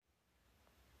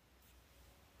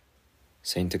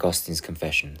St. Augustine's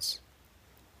Confessions,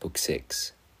 Book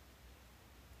 6.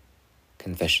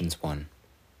 Confessions 1.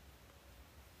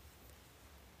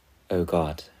 O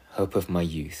God, hope of my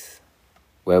youth,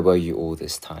 where were you all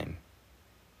this time?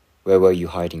 Where were you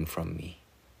hiding from me?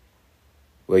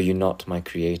 Were you not my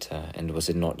Creator, and was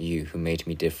it not you who made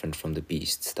me different from the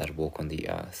beasts that walk on the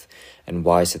earth, and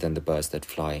wiser than the birds that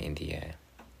fly in the air?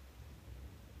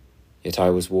 Yet I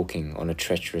was walking on a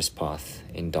treacherous path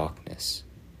in darkness.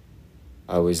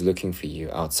 I was looking for you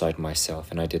outside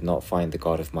myself, and I did not find the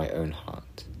God of my own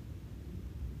heart.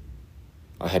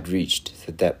 I had reached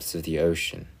the depths of the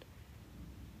ocean.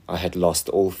 I had lost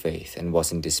all faith and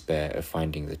was in despair of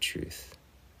finding the truth.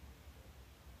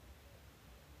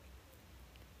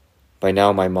 By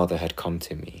now my mother had come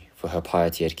to me, for her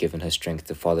piety had given her strength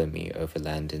to follow me over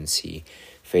land and sea,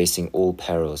 facing all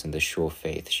perils in the sure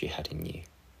faith she had in you.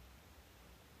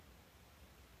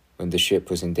 When the ship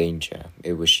was in danger,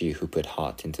 it was she who put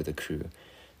heart into the crew.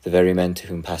 The very men to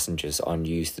whom passengers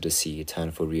unused to the sea turn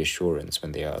for reassurance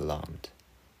when they are alarmed.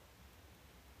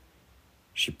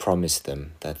 She promised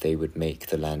them that they would make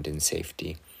the land in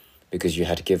safety, because you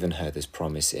had given her this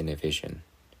promise in a vision.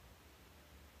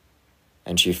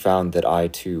 And she found that I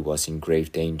too was in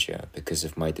grave danger because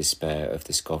of my despair of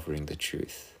discovering the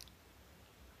truth.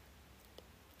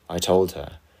 I told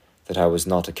her that I was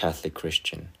not a Catholic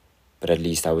Christian, but at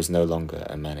least I was no longer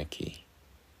a monarchy.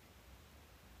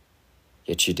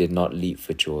 Yet she did not leap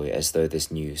for joy as though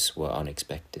this news were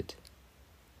unexpected.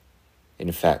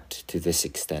 In fact, to this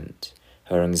extent,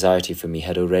 her anxiety for me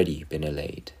had already been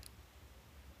allayed.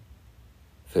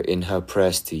 For in her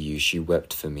prayers to you she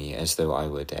wept for me as though I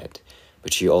were dead,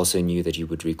 but she also knew that you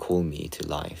would recall me to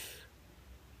life.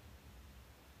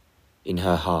 In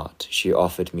her heart she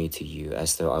offered me to you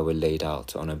as though I were laid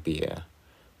out on a bier,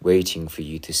 waiting for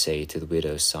you to say to the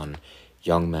widow's son,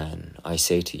 "Young man, I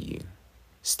say to you,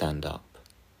 stand up."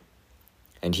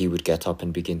 And he would get up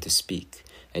and begin to speak,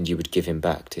 and you would give him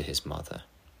back to his mother.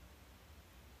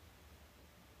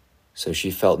 So she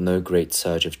felt no great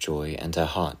surge of joy, and her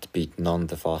heart beat none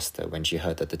the faster when she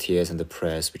heard that the tears and the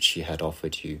prayers which she had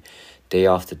offered you day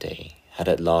after day had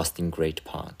at last in great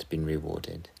part been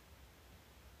rewarded.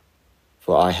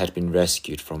 For I had been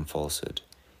rescued from falsehood,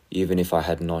 even if I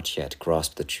had not yet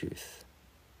grasped the truth.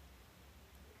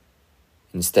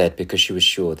 Instead, because she was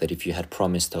sure that if you had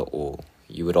promised her all,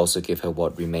 you would also give her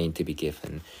what remained to be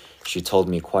given, she told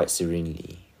me quite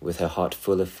serenely, with her heart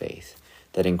full of faith,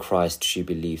 that in Christ she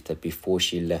believed that before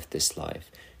she left this life,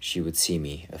 she would see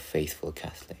me a faithful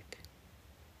Catholic.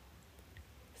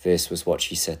 This was what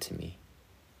she said to me.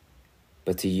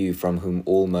 But to you, from whom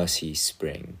all mercies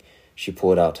spring, she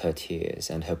poured out her tears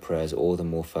and her prayers all the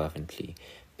more fervently,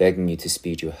 begging you to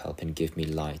speed your help and give me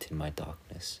light in my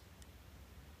darkness.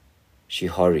 She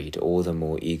hurried all the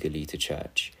more eagerly to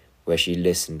church, where she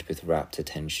listened with rapt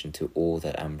attention to all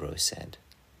that Ambrose said.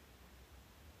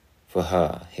 For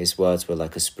her, his words were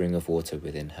like a spring of water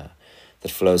within her, that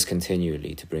flows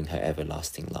continually to bring her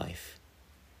everlasting life.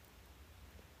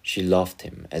 She loved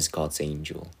him as God's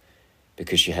angel,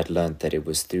 because she had learnt that it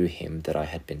was through him that I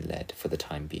had been led, for the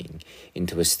time being,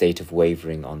 into a state of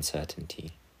wavering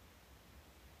uncertainty.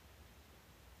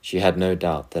 She had no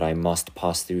doubt that I must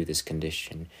pass through this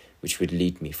condition, which would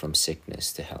lead me from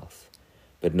sickness to health,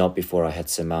 but not before I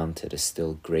had surmounted a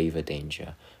still graver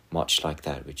danger, much like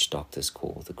that which doctors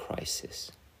call the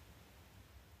crisis.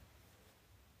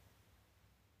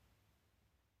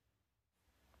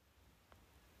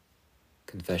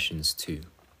 Confessions 2.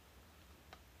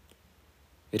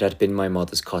 It had been my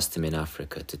mother's custom in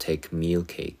Africa to take meal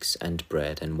cakes and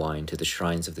bread and wine to the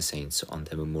shrines of the saints on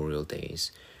their memorial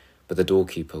days, but the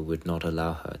doorkeeper would not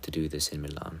allow her to do this in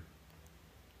Milan.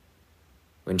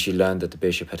 When she learned that the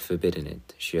bishop had forbidden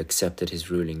it, she accepted his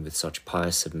ruling with such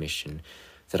pious submission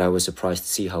that I was surprised to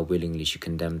see how willingly she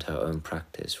condemned her own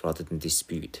practice rather than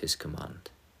dispute his command.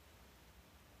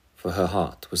 For her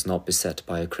heart was not beset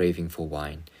by a craving for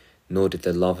wine, nor did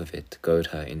the love of it goad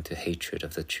her into hatred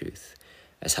of the truth,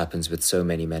 as happens with so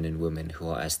many men and women who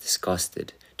are as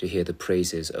disgusted to hear the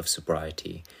praises of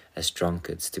sobriety as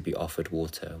drunkards to be offered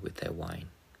water with their wine.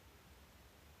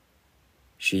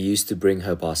 She used to bring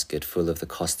her basket full of the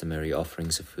customary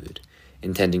offerings of food,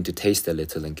 intending to taste a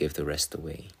little and give the rest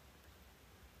away.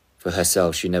 For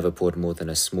herself, she never poured more than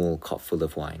a small cupful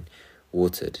of wine,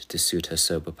 watered to suit her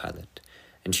sober palate,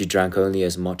 and she drank only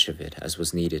as much of it as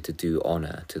was needed to do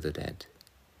honour to the dead.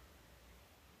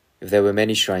 If there were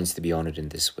many shrines to be honoured in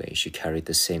this way, she carried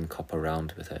the same cup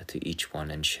around with her to each one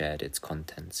and shared its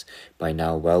contents, by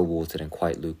now well watered and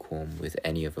quite lukewarm, with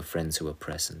any of her friends who were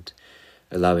present,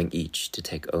 allowing each to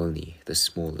take only the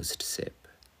smallest sip.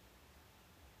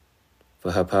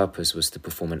 for her purpose was to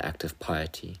perform an act of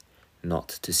piety, not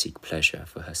to seek pleasure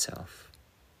for herself.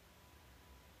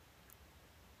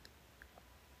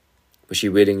 But she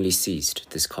willingly ceased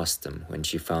this custom when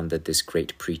she found that this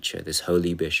great preacher, this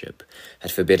holy bishop,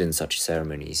 had forbidden such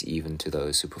ceremonies even to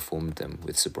those who performed them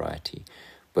with sobriety,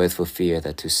 both for fear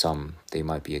that to some they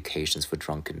might be occasions for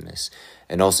drunkenness,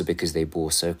 and also because they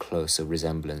bore so close a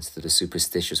resemblance to the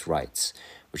superstitious rites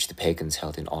which the pagans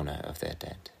held in honour of their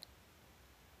dead.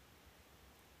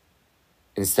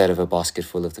 Instead of a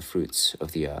basketful of the fruits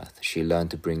of the earth, she learned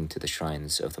to bring to the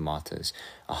shrines of the martyrs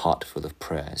a heart full of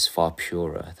prayers far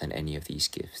purer than any of these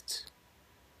gifts.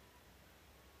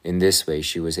 In this way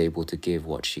she was able to give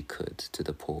what she could to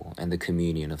the poor, and the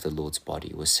communion of the Lord's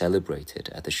body was celebrated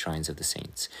at the shrines of the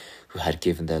saints who had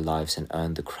given their lives and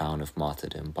earned the crown of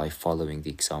martyrdom by following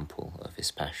the example of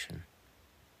his passion.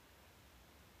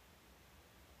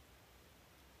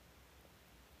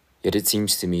 Yet it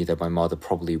seems to me that my mother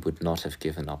probably would not have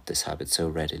given up this habit so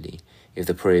readily if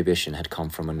the prohibition had come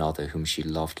from another whom she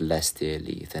loved less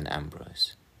dearly than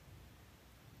Ambrose.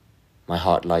 My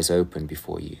heart lies open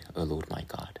before you, O Lord my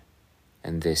God,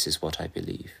 and this is what I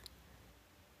believe.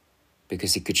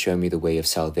 Because he could show me the way of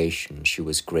salvation, she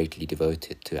was greatly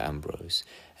devoted to Ambrose,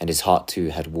 and his heart too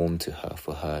had warmed to her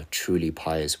for her truly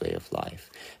pious way of life,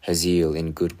 her zeal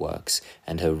in good works,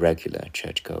 and her regular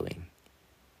church-going.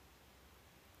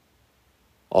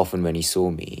 Often when he saw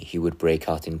me, he would break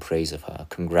out in praise of her,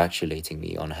 congratulating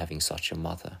me on having such a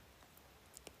mother.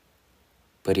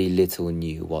 But he little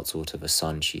knew what sort of a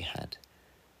son she had,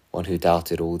 one who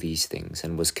doubted all these things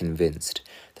and was convinced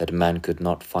that man could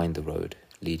not find the road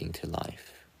leading to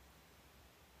life.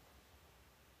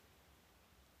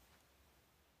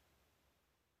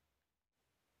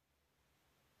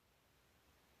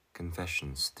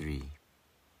 Confessions 3.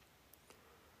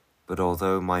 But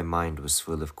although my mind was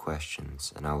full of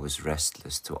questions and I was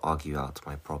restless to argue out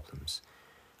my problems,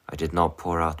 I did not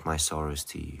pour out my sorrows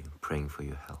to you, praying for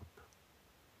your help.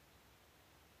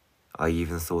 I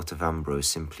even thought of Ambrose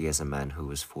simply as a man who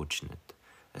was fortunate,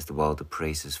 as the world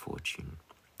appraises fortune,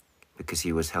 because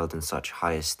he was held in such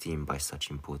high esteem by such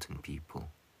important people.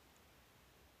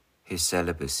 His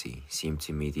celibacy seemed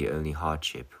to me the only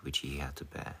hardship which he had to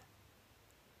bear.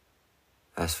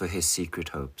 As for his secret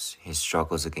hopes, his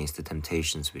struggles against the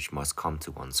temptations which must come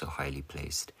to one so highly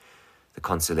placed, the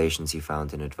consolations he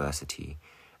found in adversity,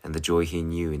 and the joy he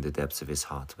knew in the depths of his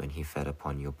heart when he fed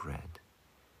upon your bread,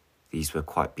 these were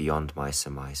quite beyond my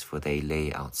surmise, for they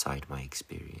lay outside my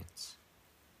experience.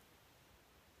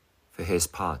 For his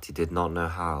part, he did not know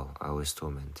how I was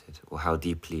tormented, or how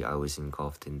deeply I was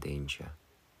engulfed in danger.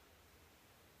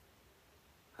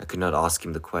 I could not ask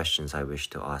him the questions I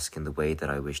wished to ask in the way that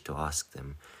I wished to ask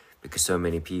them, because so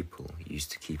many people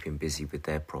used to keep him busy with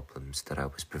their problems that I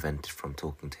was prevented from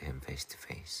talking to him face to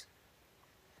face.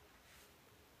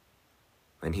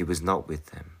 When he was not with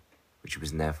them, which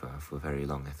was never for very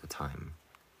long at the time,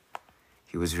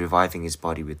 he was reviving his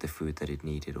body with the food that it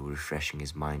needed or refreshing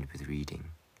his mind with reading.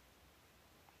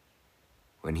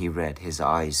 When he read, his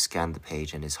eyes scanned the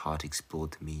page and his heart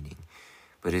explored the meaning,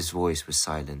 but his voice was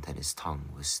silent and his tongue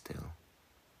was still.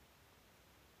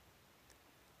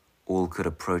 All could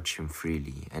approach him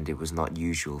freely, and it was not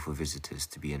usual for visitors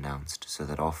to be announced, so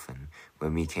that often,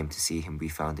 when we came to see him, we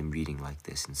found him reading like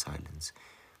this in silence,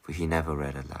 for he never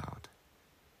read aloud.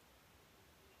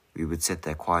 We would sit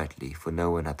there quietly, for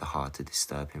no one had the heart to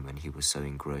disturb him when he was so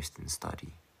engrossed in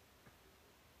study.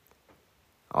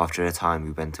 After a time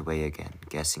we went away again,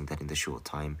 guessing that in the short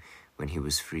time when he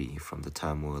was free from the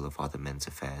turmoil of other men's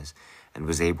affairs and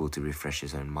was able to refresh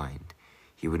his own mind,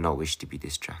 he would not wish to be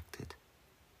distracted.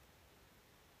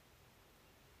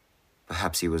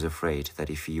 Perhaps he was afraid that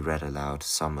if he read aloud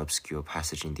some obscure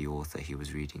passage in the author he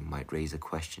was reading might raise a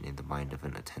question in the mind of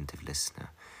an attentive listener,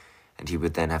 and he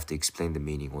would then have to explain the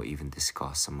meaning or even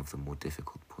discuss some of the more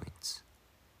difficult points.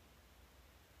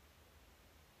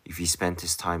 If he spent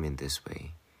his time in this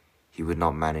way, he would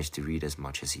not manage to read as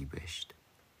much as he wished.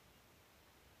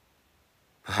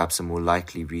 Perhaps a more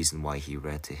likely reason why he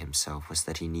read to himself was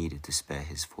that he needed to spare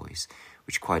his voice,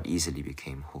 which quite easily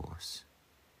became hoarse.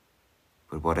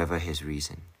 But whatever his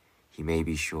reason, he may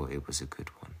be sure it was a good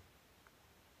one.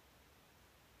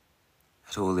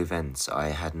 At all events, I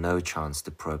had no chance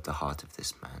to probe the heart of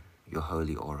this man, your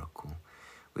holy oracle,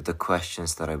 with the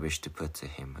questions that I wished to put to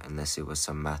him, unless it was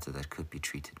some matter that could be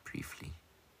treated briefly.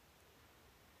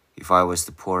 If I was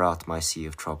to pour out my sea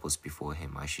of troubles before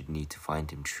him, I should need to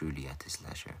find him truly at his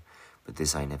leisure, but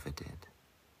this I never did.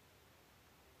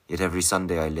 Yet every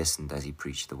Sunday I listened as he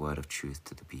preached the word of truth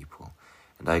to the people,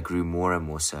 and I grew more and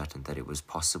more certain that it was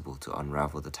possible to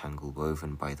unravel the tangle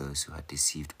woven by those who had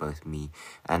deceived both me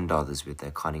and others with their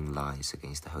cunning lies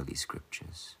against the Holy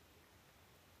Scriptures.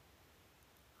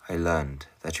 I learned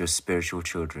that your spiritual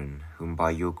children, whom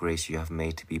by your grace you have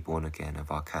made to be born again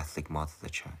of our Catholic Mother the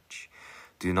Church,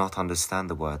 do not understand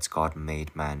the words God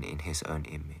made man in his own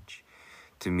image,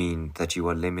 to mean that you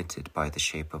are limited by the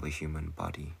shape of a human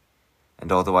body.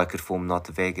 And although I could form not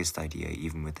the vaguest idea,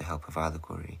 even with the help of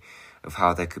allegory, of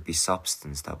how there could be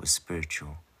substance that was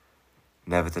spiritual,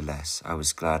 nevertheless I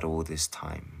was glad all this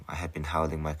time I had been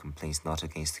howling my complaints not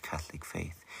against the Catholic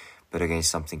faith, but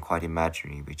against something quite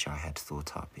imaginary which I had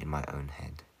thought up in my own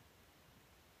head.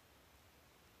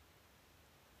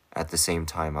 At the same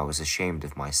time I was ashamed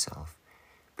of myself,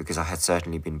 because I had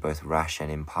certainly been both rash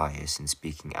and impious in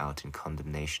speaking out in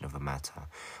condemnation of a matter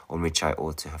on which I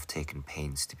ought to have taken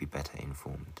pains to be better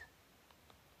informed.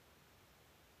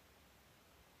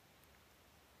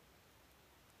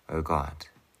 O God,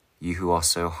 you who are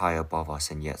so high above us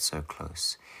and yet so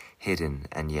close, hidden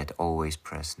and yet always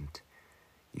present,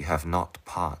 you have not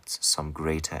parts, some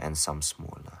greater and some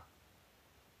smaller.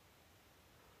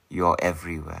 You are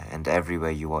everywhere, and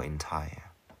everywhere you are entire.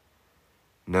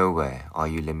 Nowhere are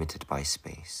you limited by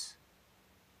space.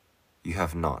 You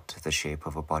have not the shape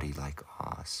of a body like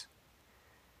ours.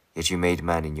 Yet you made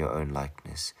man in your own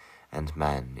likeness, and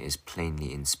man is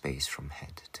plainly in space from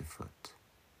head to foot.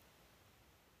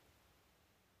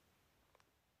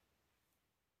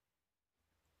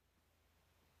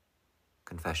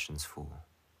 Confessions 4.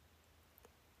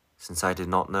 Since I did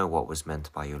not know what was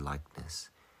meant by your likeness,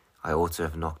 I ought to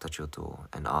have knocked at your door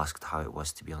and asked how it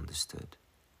was to be understood.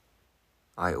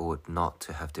 I ought not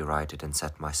to have derided and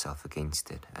set myself against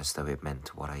it as though it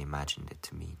meant what I imagined it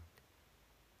to mean.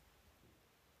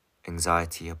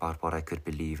 Anxiety about what I could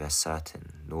believe as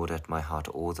certain gnawed at my heart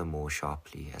all the more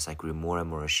sharply as I grew more and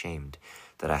more ashamed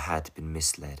that I had been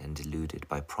misled and deluded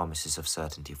by promises of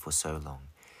certainty for so long,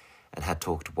 and had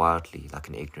talked wildly like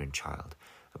an ignorant child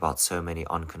about so many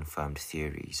unconfirmed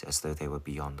theories as though they were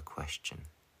beyond question.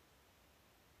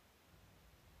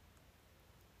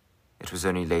 It was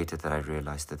only later that I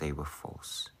realized that they were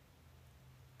false.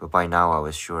 But by now I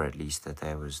was sure at least that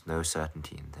there was no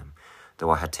certainty in them, though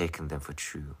I had taken them for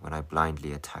true when I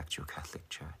blindly attacked your Catholic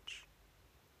Church.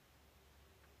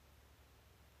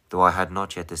 Though I had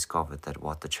not yet discovered that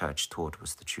what the Church taught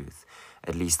was the truth,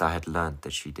 at least I had learnt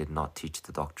that she did not teach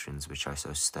the doctrines which I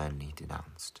so sternly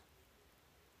denounced.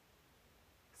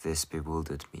 This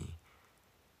bewildered me,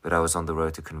 but I was on the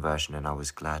road to conversion, and I was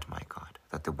glad, my God,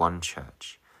 that the one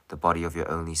Church, the body of your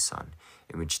only Son,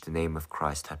 in which the name of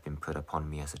Christ had been put upon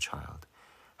me as a child,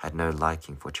 had no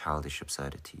liking for childish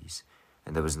absurdities,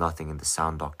 and there was nothing in the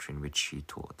sound doctrine which she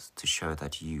taught to show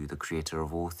that you, the Creator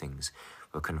of all things,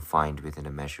 were confined within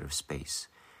a measure of space,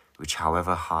 which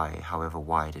however high, however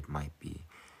wide it might be,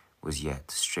 was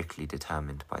yet strictly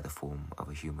determined by the form of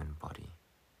a human body.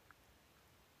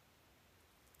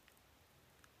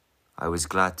 I was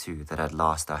glad too that at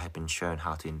last I had been shown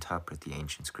how to interpret the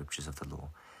ancient scriptures of the law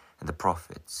and the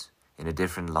prophets in a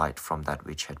different light from that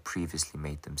which had previously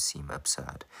made them seem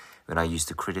absurd, when I used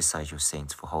to criticize your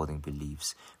saints for holding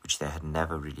beliefs which they had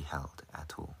never really held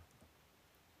at all.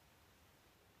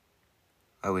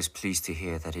 I was pleased to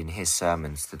hear that in his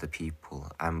sermons to the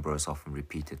people, Ambrose often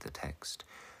repeated the text,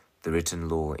 "The written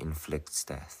law inflicts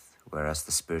death, whereas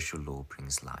the spiritual law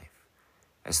brings life,"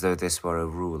 as though this were a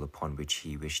rule upon which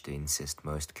he wished to insist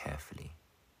most carefully.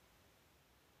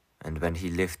 And when he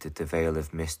lifted the veil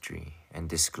of mystery and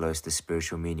disclosed the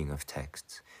spiritual meaning of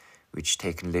texts, which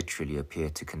taken literally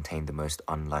appeared to contain the most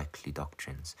unlikely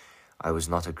doctrines, I was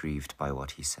not aggrieved by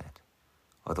what he said,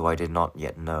 although I did not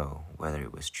yet know whether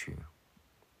it was true.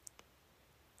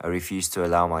 I refused to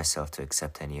allow myself to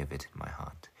accept any of it in my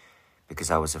heart,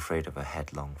 because I was afraid of a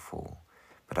headlong fall,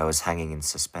 but I was hanging in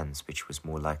suspense which was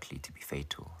more likely to be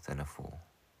fatal than a fall.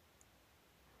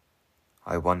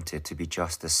 I wanted to be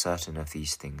just as certain of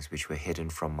these things which were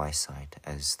hidden from my sight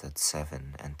as that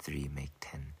 7 and 3 make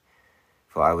 10,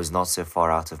 for I was not so far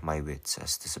out of my wits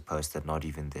as to suppose that not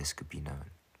even this could be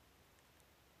known.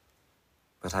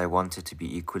 But I wanted to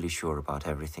be equally sure about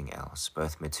everything else,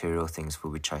 both material things for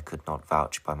which I could not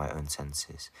vouch by my own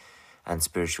senses, and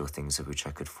spiritual things of which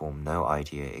I could form no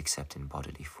idea except in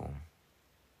bodily form.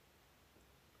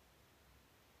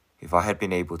 If I had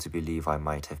been able to believe, I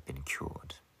might have been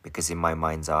cured, because in my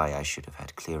mind's eye I should have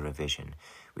had clearer vision,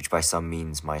 which by some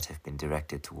means might have been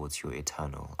directed towards your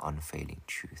eternal, unfailing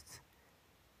truth.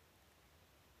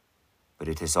 But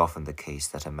it is often the case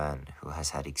that a man who has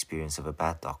had experience of a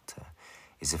bad doctor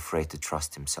is afraid to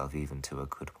trust himself even to a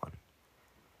good one,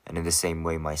 And in the same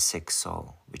way my sick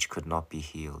soul, which could not be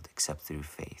healed except through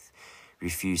faith,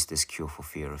 refused this cure for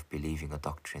fear of believing a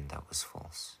doctrine that was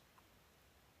false.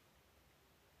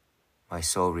 My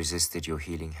soul resisted your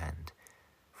healing hand,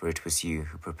 for it was you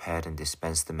who prepared and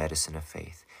dispensed the medicine of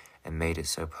faith and made it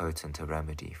so potent a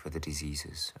remedy for the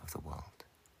diseases of the world.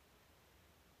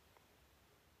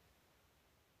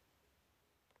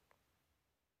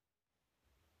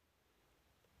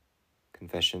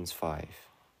 Confessions 5.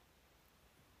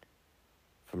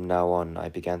 From now on, I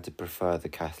began to prefer the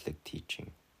Catholic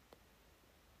teaching.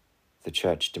 The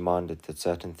Church demanded that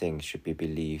certain things should be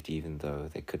believed even though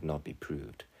they could not be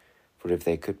proved. For if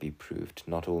they could be proved,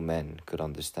 not all men could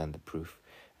understand the proof,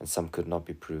 and some could not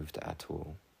be proved at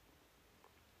all.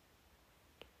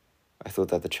 I thought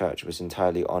that the Church was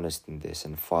entirely honest in this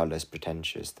and far less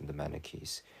pretentious than the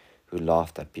Manichees, who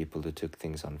laughed at people who took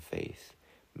things on faith,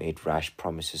 made rash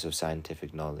promises of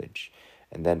scientific knowledge,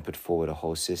 and then put forward a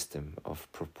whole system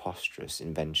of preposterous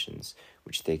inventions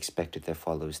which they expected their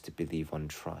followers to believe on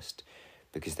trust,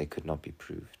 because they could not be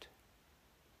proved.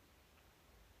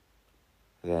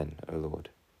 Then, O Lord,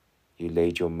 you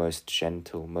laid your most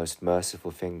gentle, most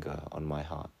merciful finger on my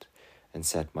heart and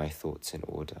set my thoughts in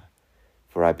order,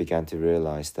 for I began to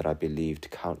realize that I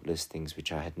believed countless things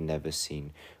which I had never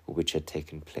seen or which had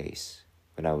taken place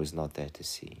when I was not there to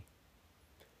see.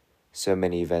 So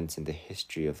many events in the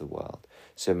history of the world,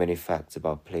 so many facts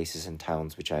about places and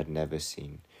towns which I had never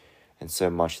seen, and so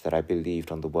much that I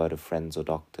believed on the word of friends or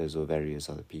doctors or various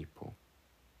other people.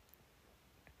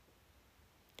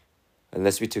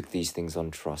 Unless we took these things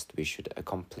on trust, we should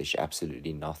accomplish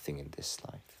absolutely nothing in this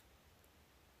life.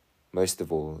 Most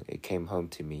of all, it came home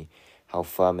to me how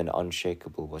firm and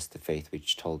unshakable was the faith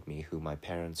which told me who my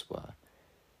parents were,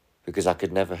 because I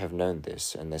could never have known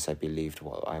this unless I believed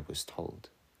what I was told.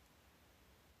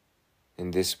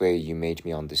 In this way you made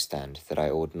me understand that I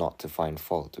ought not to find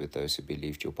fault with those who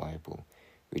believed your Bible,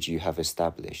 which you have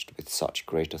established with such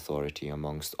great authority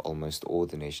amongst almost all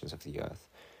the nations of the earth,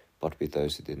 but with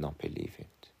those who did not believe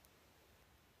it.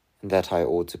 And that I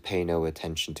ought to pay no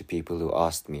attention to people who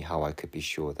asked me how I could be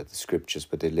sure that the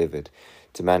Scriptures were delivered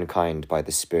to mankind by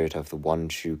the Spirit of the one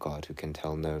true God who can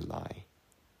tell no lie.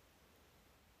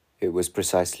 It was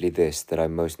precisely this that I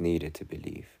most needed to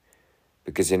believe,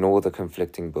 because in all the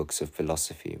conflicting books of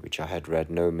philosophy which I had read,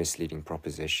 no misleading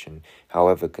proposition,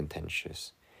 however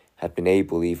contentious, had been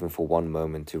able even for one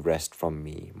moment to wrest from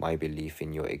me my belief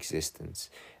in your existence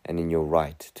and in your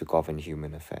right to govern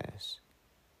human affairs.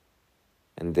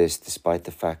 And this despite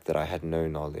the fact that I had no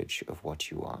knowledge of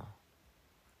what you are.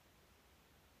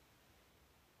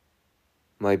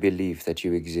 My belief that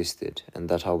you existed and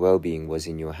that our well-being was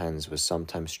in your hands was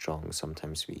sometimes strong,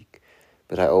 sometimes weak,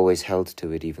 but I always held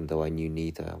to it even though I knew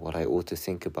neither what I ought to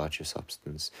think about your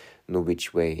substance, nor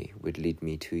which way would lead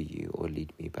me to you or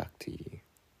lead me back to you.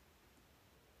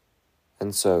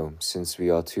 And so, since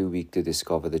we are too weak to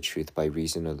discover the truth by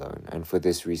reason alone, and for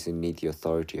this reason need the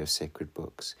authority of sacred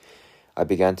books, I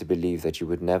began to believe that you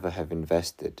would never have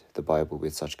invested the Bible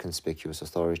with such conspicuous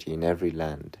authority in every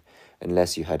land,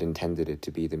 unless you had intended it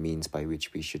to be the means by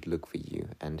which we should look for you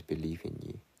and believe in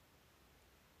you.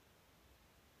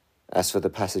 As for the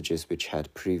passages which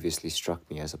had previously struck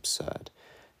me as absurd,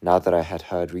 now that I had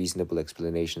heard reasonable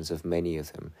explanations of many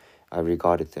of them, I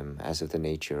regarded them as of the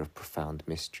nature of profound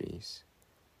mysteries.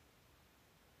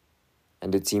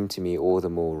 And it seemed to me all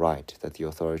the more right that the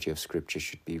authority of Scripture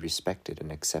should be respected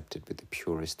and accepted with the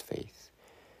purest faith,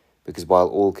 because while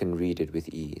all can read it with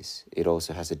ease, it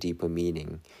also has a deeper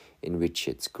meaning in which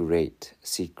its great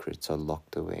secrets are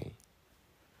locked away.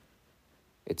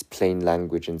 Its plain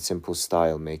language and simple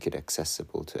style make it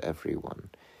accessible to everyone,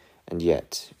 and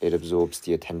yet it absorbs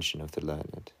the attention of the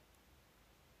learned.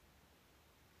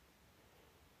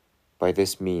 By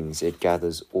this means it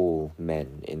gathers all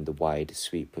men in the wide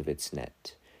sweep of its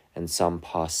net, and some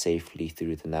pass safely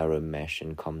through the narrow mesh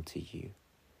and come to you.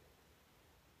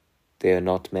 They are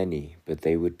not many, but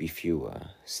they would be fewer,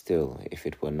 still, if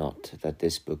it were not that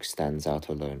this book stands out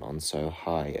alone on so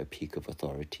high a peak of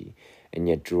authority, and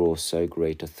yet draws so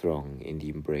great a throng in the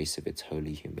embrace of its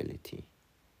holy humility.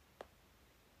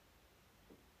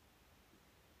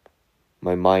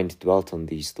 My mind dwelt on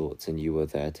these thoughts, and you were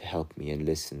there to help me and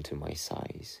listen to my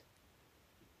sighs.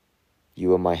 You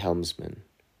were my helmsman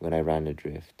when I ran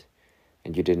adrift,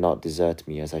 and you did not desert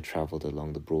me as I travelled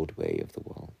along the broad way of the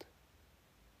world.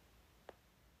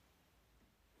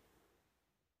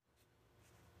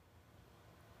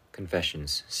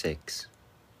 Confessions 6.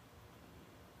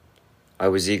 I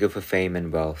was eager for fame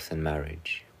and wealth and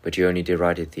marriage, but you only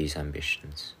derided these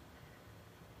ambitions.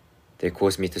 They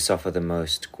caused me to suffer the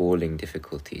most galling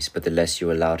difficulties, but the less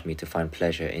you allowed me to find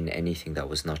pleasure in anything that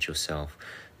was not yourself,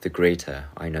 the greater,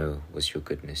 I know, was your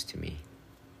goodness to me.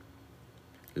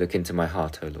 Look into my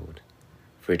heart, O Lord,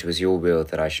 for it was your will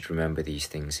that I should remember these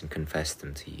things and confess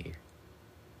them to you.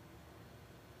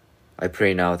 I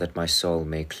pray now that my soul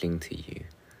may cling to you,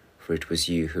 for it was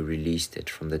you who released it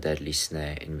from the deadly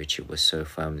snare in which it was so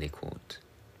firmly caught.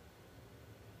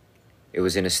 It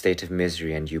was in a state of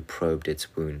misery, and you probed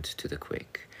its wound to the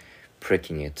quick,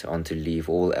 pricking it on to leave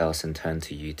all else and turn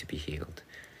to you to be healed,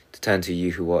 to turn to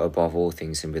you who are above all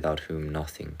things and without whom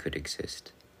nothing could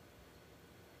exist.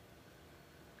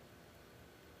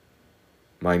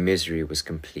 My misery was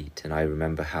complete, and I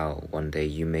remember how, one day,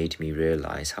 you made me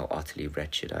realize how utterly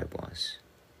wretched I was.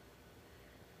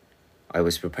 I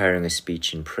was preparing a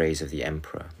speech in praise of the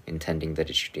emperor, intending that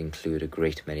it should include a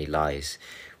great many lies,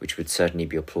 which would certainly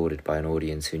be applauded by an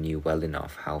audience who knew well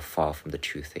enough how far from the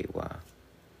truth they were.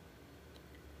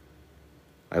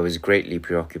 I was greatly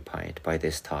preoccupied by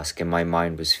this task, and my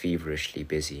mind was feverishly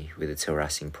busy with its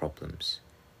harassing problems.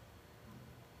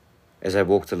 As I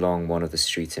walked along one of the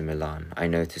streets in Milan, I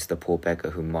noticed the poor beggar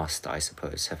who must, I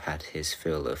suppose, have had his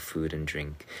fill of food and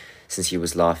drink, since he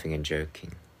was laughing and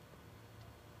joking.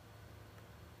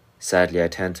 Sadly, I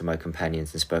turned to my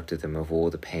companions and spoke to them of all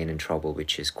the pain and trouble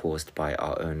which is caused by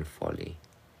our own folly.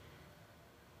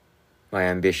 My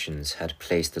ambitions had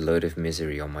placed a load of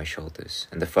misery on my shoulders,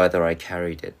 and the further I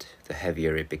carried it, the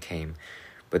heavier it became,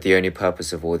 but the only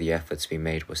purpose of all the efforts we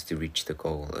made was to reach the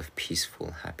goal of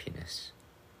peaceful happiness.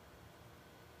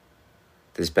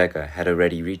 This beggar had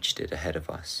already reached it ahead of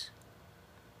us,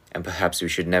 and perhaps we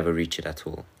should never reach it at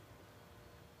all.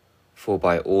 For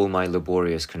by all my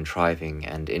laborious contriving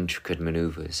and intricate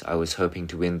manoeuvres, I was hoping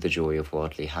to win the joy of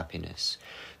worldly happiness,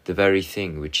 the very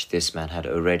thing which this man had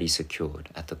already secured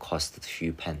at the cost of the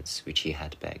few pence which he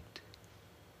had begged.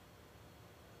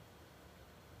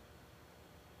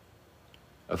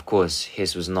 Of course,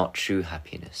 his was not true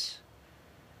happiness,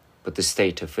 but the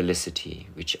state of felicity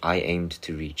which I aimed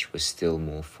to reach was still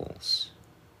more false.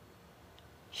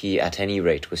 He, at any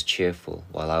rate, was cheerful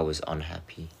while I was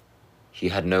unhappy. He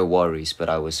had no worries, but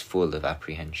I was full of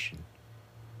apprehension.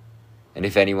 And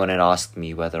if anyone had asked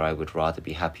me whether I would rather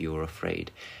be happy or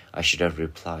afraid, I should have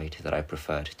replied that I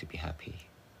preferred to be happy.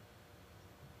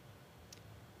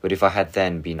 But if I had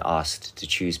then been asked to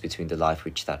choose between the life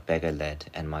which that beggar led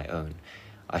and my own,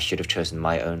 I should have chosen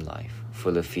my own life,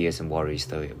 full of fears and worries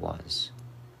though it was.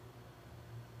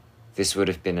 This would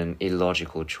have been an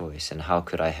illogical choice, and how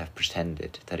could I have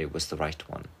pretended that it was the right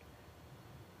one?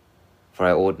 For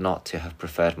I ought not to have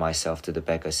preferred myself to the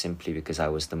beggar simply because I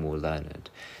was the more learned,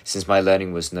 since my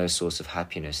learning was no source of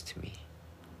happiness to me.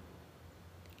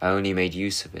 I only made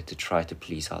use of it to try to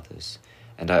please others,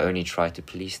 and I only tried to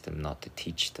please them, not to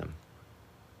teach them.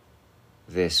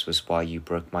 This was why you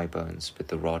broke my bones with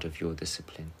the rod of your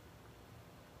discipline.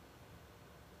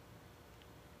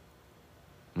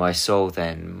 My soul,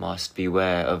 then, must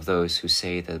beware of those who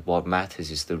say that what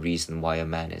matters is the reason why a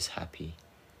man is happy.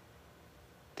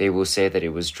 They will say that it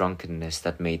was drunkenness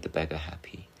that made the beggar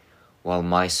happy, while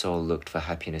my soul looked for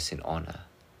happiness in honor.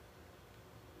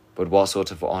 But what sort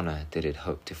of honor did it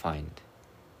hope to find?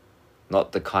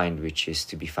 Not the kind which is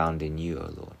to be found in you,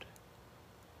 O Lord.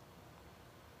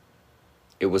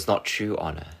 It was not true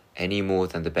honor, any more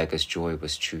than the beggar's joy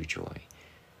was true joy,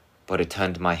 but it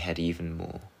turned my head even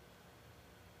more.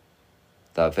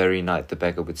 That very night the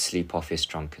beggar would sleep off his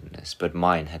drunkenness, but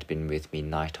mine had been with me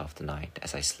night after night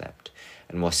as I slept,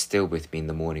 and was still with me in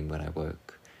the morning when I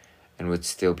woke, and would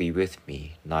still be with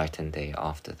me night and day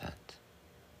after that.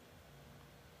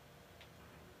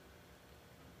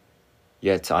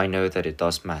 Yet I know that it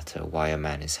does matter why a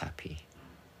man is happy.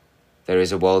 There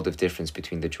is a world of difference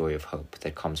between the joy of hope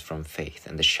that comes from faith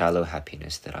and the shallow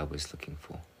happiness that I was looking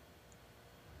for.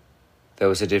 There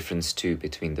was a difference too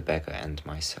between the beggar and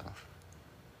myself.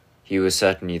 He was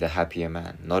certainly the happier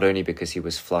man, not only because he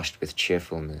was flushed with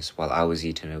cheerfulness while I was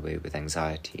eaten away with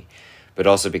anxiety, but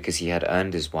also because he had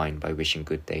earned his wine by wishing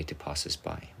good day to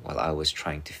passers-by, while I was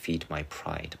trying to feed my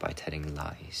pride by telling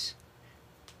lies.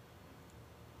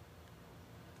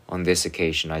 On this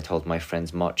occasion, I told my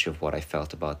friends much of what I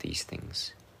felt about these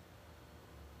things.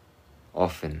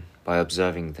 Often, by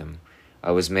observing them,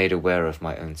 I was made aware of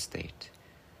my own state,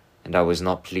 and I was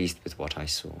not pleased with what I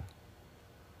saw.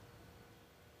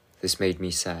 This made me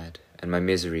sad, and my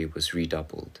misery was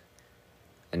redoubled.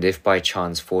 And if by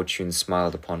chance fortune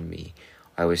smiled upon me,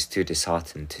 I was too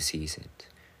disheartened to seize it,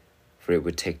 for it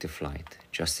would take to flight,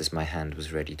 just as my hand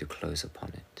was ready to close upon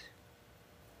it.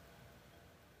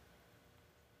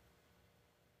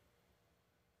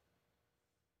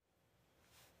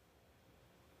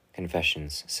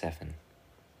 Confessions 7.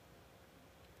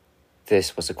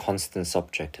 This was a constant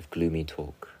subject of gloomy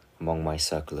talk among my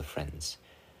circle of friends,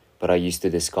 but I used to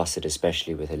discuss it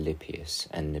especially with Alypius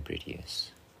and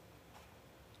Nebridius.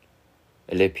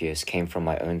 Alypius came from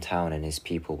my own town, and his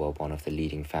people were one of the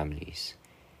leading families.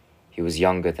 He was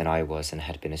younger than I was and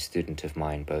had been a student of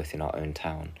mine both in our own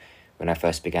town, when I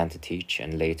first began to teach,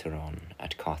 and later on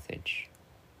at Carthage.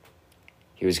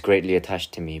 He was greatly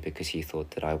attached to me because he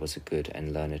thought that I was a good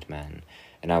and learned man,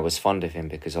 and I was fond of him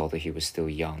because although he was still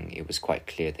young, it was quite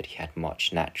clear that he had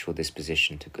much natural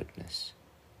disposition to goodness.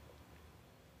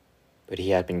 But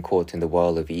he had been caught in the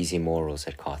whirl of easy morals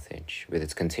at Carthage, with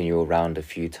its continual round of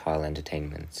futile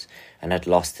entertainments, and had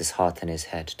lost his heart and his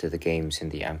head to the games in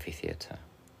the amphitheatre.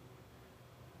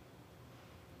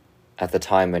 At the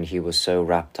time when he was so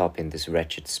wrapped up in this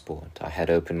wretched sport, I had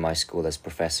opened my school as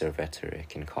professor of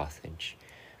rhetoric in Carthage,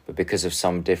 but because of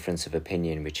some difference of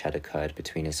opinion which had occurred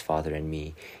between his father and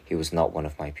me, he was not one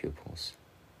of my pupils.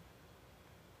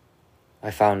 I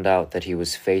found out that he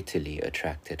was fatally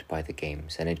attracted by the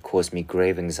games, and it caused me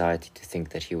grave anxiety to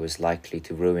think that he was likely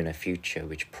to ruin a future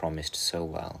which promised so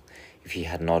well, if he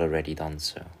had not already done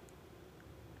so.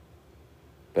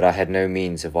 But I had no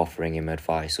means of offering him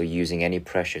advice or using any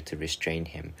pressure to restrain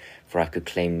him, for I could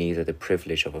claim neither the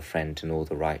privilege of a friend nor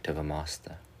the right of a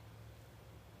master.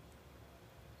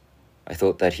 I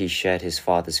thought that he shared his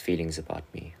father's feelings about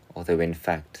me, although in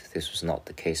fact this was not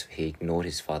the case, for he ignored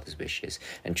his father's wishes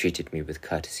and treated me with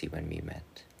courtesy when we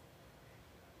met.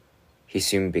 He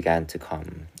soon began to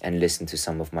come and listen to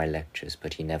some of my lectures,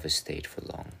 but he never stayed for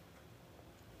long.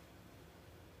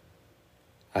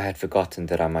 I had forgotten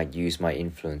that I might use my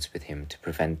influence with him to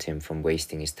prevent him from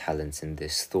wasting his talents in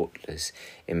this thoughtless,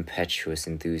 impetuous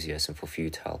enthusiasm for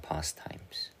futile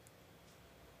pastimes.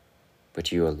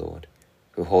 But you, O Lord,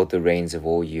 who hold the reins of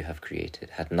all you have created,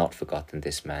 had not forgotten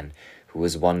this man who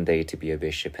was one day to be a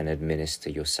bishop and administer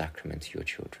your sacrament to your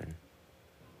children.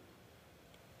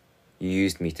 You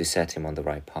used me to set him on the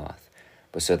right path,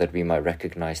 but so that we might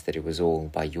recognize that it was all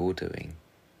by your doing,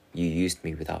 you used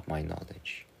me without my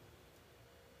knowledge.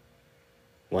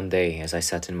 One day, as I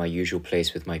sat in my usual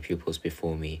place with my pupils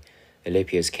before me,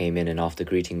 Alypius came in and after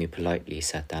greeting me politely,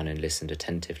 sat down and listened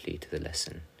attentively to the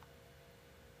lesson.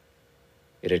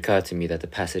 It occurred to me that the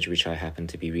passage which I happened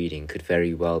to be reading could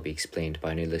very well be explained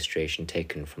by an illustration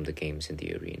taken from the games in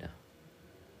the arena.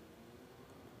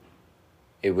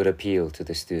 It would appeal to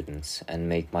the students and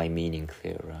make my meaning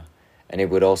clearer, and it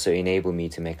would also enable me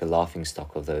to make a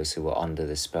laughingstock of those who were under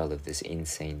the spell of this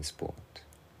insane sport.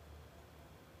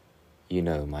 You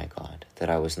know, my God, that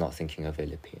I was not thinking of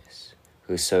Alypius,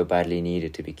 who so badly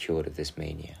needed to be cured of this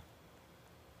mania.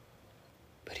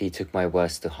 But he took my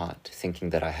words to heart,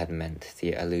 thinking that I had meant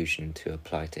the allusion to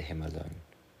apply to him alone.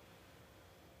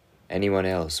 Anyone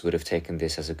else would have taken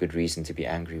this as a good reason to be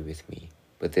angry with me,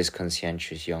 but this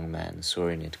conscientious young man saw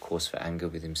in it cause for anger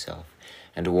with himself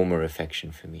and warmer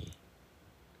affection for me.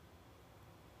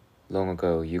 Long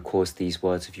ago you caused these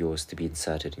words of yours to be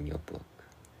inserted in your book.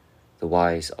 The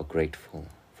wise are grateful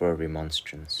for a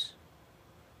remonstrance.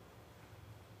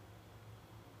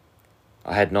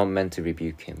 I had not meant to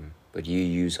rebuke him, but you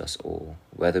use us all,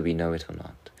 whether we know it or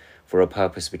not, for a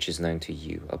purpose which is known to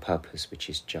you, a purpose which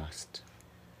is just.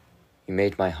 You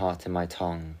made my heart and my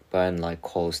tongue burn like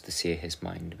coals to sear his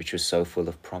mind, which was so full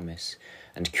of promise,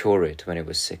 and cure it when it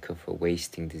was sick of a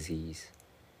wasting disease.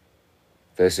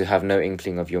 Those who have no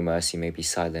inkling of your mercy may be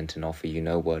silent and offer you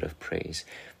no word of praise,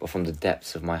 but from the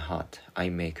depths of my heart I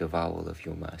make avowal of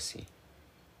your mercy.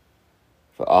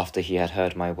 For after he had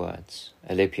heard my words,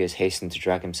 Alypius hastened to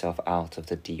drag himself out of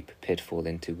the deep pitfall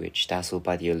into which, dazzled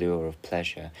by the allure of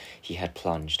pleasure, he had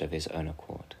plunged of his own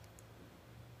accord.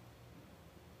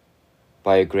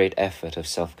 By a great effort of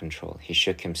self-control, he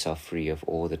shook himself free of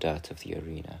all the dirt of the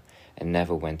arena, and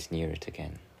never went near it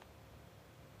again.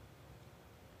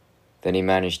 Then he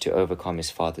managed to overcome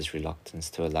his father's reluctance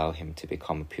to allow him to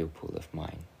become a pupil of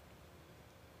mine.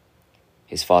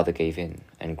 His father gave in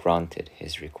and granted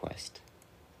his request.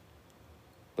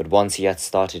 But once he had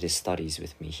started his studies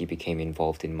with me, he became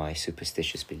involved in my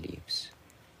superstitious beliefs.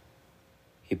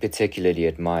 He particularly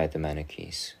admired the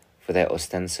Manichees for their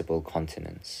ostensible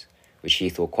continence, which he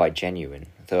thought quite genuine,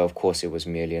 though of course it was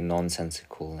merely a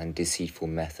nonsensical and deceitful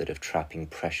method of trapping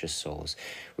precious souls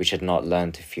which had not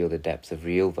learned to feel the depth of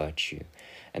real virtue,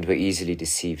 and were easily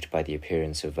deceived by the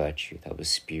appearance of virtue that was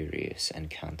spurious and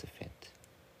counterfeit.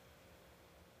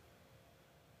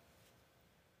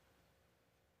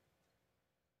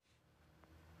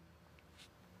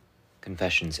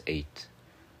 Confessions 8.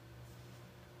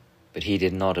 But he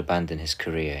did not abandon his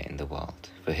career in the world,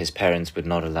 for his parents would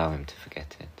not allow him to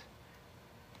forget it.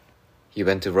 He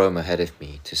went to Rome ahead of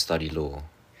me to study law,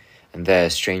 and there,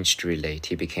 strange to relate,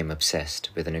 he became obsessed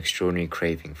with an extraordinary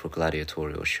craving for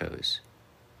gladiatorial shows.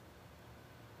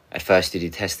 At first he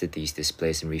detested these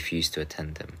displays and refused to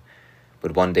attend them,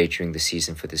 but one day during the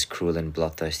season for this cruel and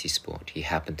bloodthirsty sport, he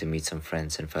happened to meet some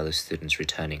friends and fellow students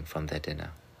returning from their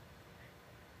dinner.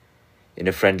 In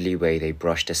a friendly way, they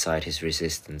brushed aside his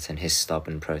resistance and his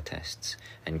stubborn protests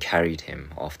and carried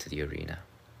him off to the arena.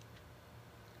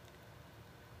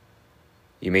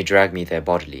 "You may drag me there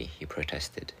bodily," he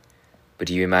protested, "but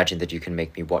do you imagine that you can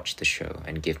make me watch the show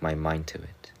and give my mind to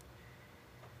it?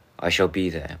 I shall be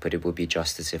there, but it will be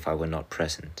just as if I were not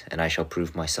present, and I shall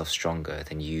prove myself stronger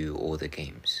than you or the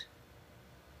games."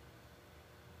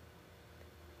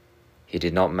 He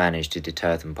did not manage to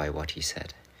deter them by what he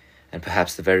said, and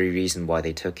perhaps the very reason why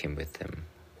they took him with them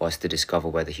was to discover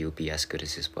whether he would be as good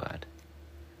as his word.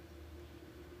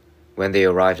 When they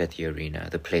arrived at the arena,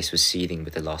 the place was seething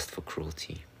with the lust for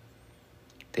cruelty.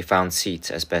 They found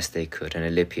seats as best they could, and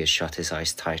Alypius shut his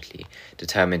eyes tightly,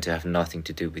 determined to have nothing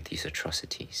to do with these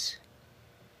atrocities.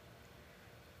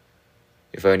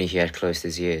 If only he had closed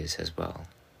his ears as well.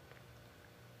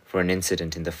 For an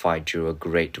incident in the fight drew a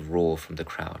great roar from the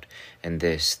crowd, and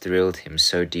this thrilled him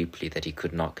so deeply that he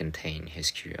could not contain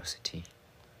his curiosity.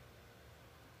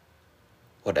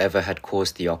 Whatever had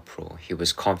caused the uproar, he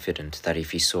was confident that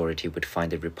if he saw it, he would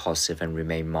find it repulsive and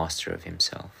remain master of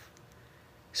himself.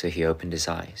 So he opened his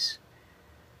eyes,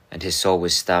 and his soul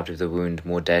was stabbed with a wound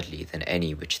more deadly than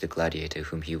any which the gladiator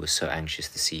whom he was so anxious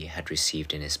to see had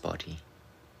received in his body.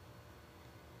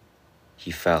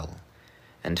 He fell,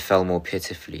 and fell more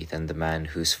pitifully than the man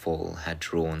whose fall had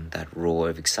drawn that roar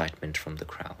of excitement from the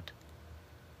crowd.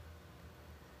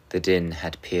 The din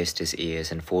had pierced his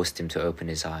ears and forced him to open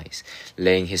his eyes,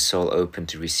 laying his soul open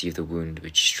to receive the wound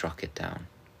which struck it down.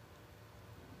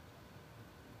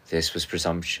 This was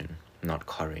presumption, not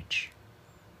courage.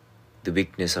 The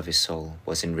weakness of his soul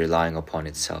was in relying upon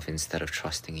itself instead of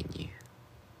trusting in you.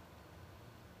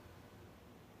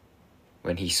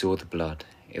 When he saw the blood,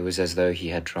 it was as though he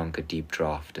had drunk a deep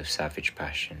draught of savage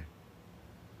passion.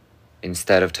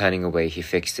 Instead of turning away, he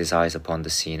fixed his eyes upon the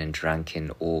scene and drank in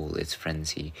all its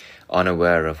frenzy,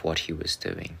 unaware of what he was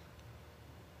doing.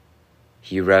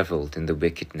 He revelled in the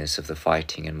wickedness of the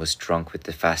fighting and was drunk with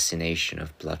the fascination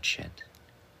of bloodshed.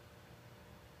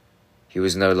 He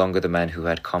was no longer the man who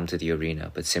had come to the arena,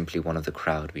 but simply one of the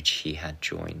crowd which he had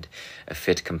joined, a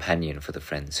fit companion for the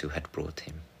friends who had brought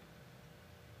him.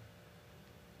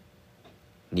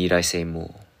 Need I say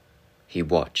more? He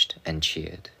watched and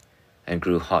cheered, and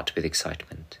grew hot with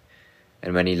excitement,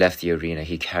 and when he left the arena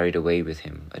he carried away with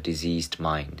him a diseased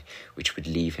mind which would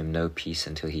leave him no peace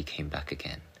until he came back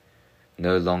again,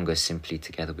 no longer simply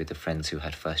together with the friends who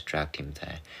had first dragged him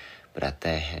there, but at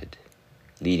their head,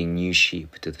 leading new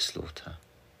sheep to the slaughter.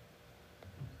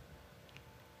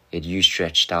 Yet you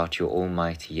stretched out your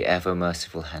almighty,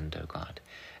 ever-merciful hand, O God,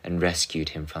 and rescued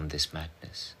him from this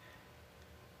madness.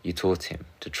 You taught him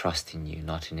to trust in you,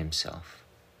 not in himself.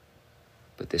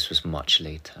 But this was much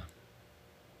later.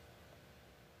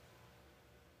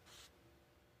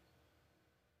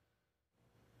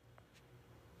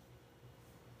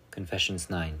 Confessions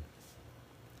 9.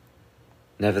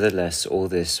 Nevertheless, all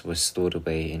this was stored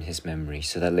away in his memory,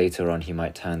 so that later on he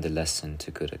might turn the lesson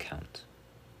to good account.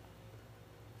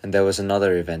 And there was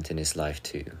another event in his life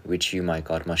too, which you, my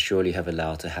God, must surely have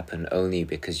allowed to happen only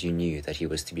because you knew that he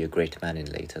was to be a great man in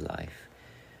later life.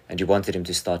 And you wanted him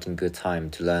to start in good time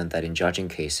to learn that in judging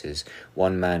cases,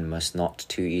 one man must not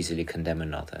too easily condemn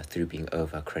another through being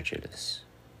over-credulous.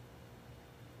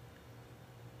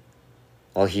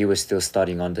 While he was still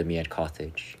studying under me at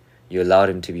Carthage, you allowed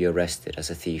him to be arrested as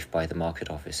a thief by the market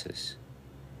officers.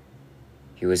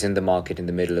 He was in the market in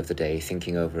the middle of the day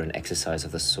thinking over an exercise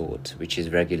of the sort which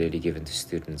is regularly given to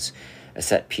students, a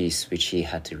set piece which he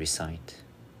had to recite.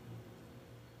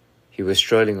 He was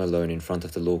strolling alone in front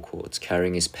of the law courts,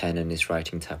 carrying his pen and his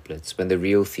writing tablets, when the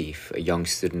real thief, a young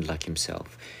student like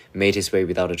himself, made his way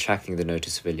without attracting the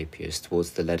notice of Alypius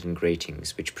towards the leaden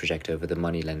gratings which project over the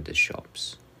moneylenders'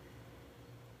 shops.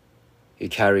 He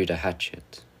carried a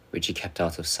hatchet, which he kept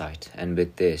out of sight, and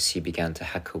with this he began to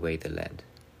hack away the lead.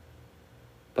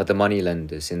 But the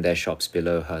moneylenders in their shops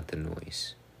below heard the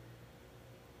noise.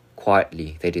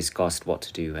 Quietly they discussed what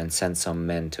to do and sent some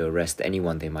men to arrest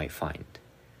anyone they might find.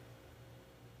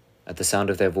 At the sound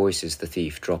of their voices, the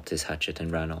thief dropped his hatchet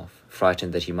and ran off,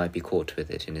 frightened that he might be caught with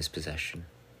it in his possession.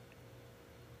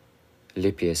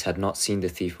 Alypius had not seen the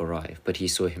thief arrive, but he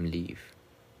saw him leave.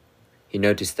 He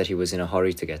noticed that he was in a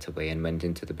hurry to get away and went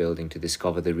into the building to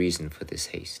discover the reason for this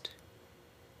haste.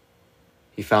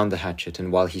 He found the hatchet,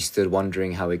 and while he stood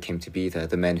wondering how it came to be there,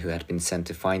 the men who had been sent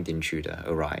to find the intruder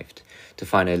arrived, to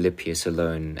find Alypius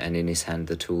alone and in his hand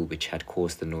the tool which had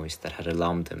caused the noise that had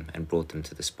alarmed them and brought them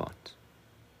to the spot.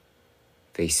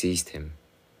 They seized him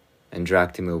and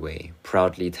dragged him away,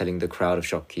 proudly telling the crowd of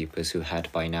shopkeepers who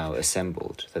had by now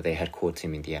assembled that they had caught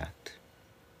him in the act.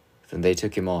 Then they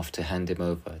took him off to hand him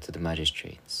over to the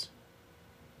magistrates.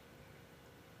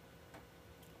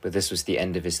 But this was the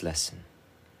end of his lesson.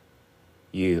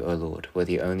 You, O Lord, were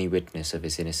the only witness of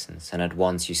his innocence, and at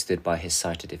once you stood by his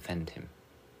side to defend him.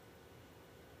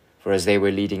 For as they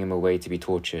were leading him away to be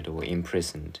tortured or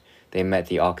imprisoned, they met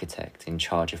the architect in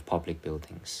charge of public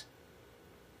buildings.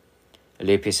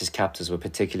 Alypius's captors were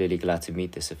particularly glad to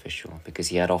meet this official, because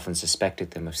he had often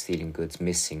suspected them of stealing goods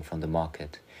missing from the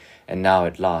market, and now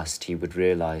at last he would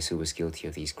realize who was guilty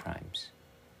of these crimes.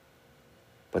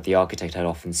 But the architect had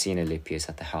often seen Alypius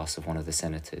at the house of one of the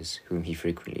senators, whom he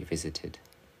frequently visited.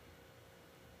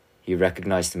 He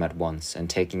recognized him at once, and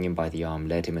taking him by the arm,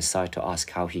 led him aside to ask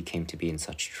how he came to be in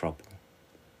such trouble.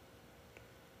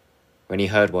 When he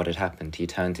heard what had happened, he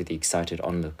turned to the excited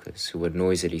onlookers, who were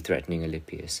noisily threatening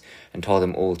Alypius, and told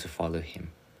them all to follow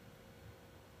him.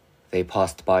 They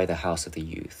passed by the house of the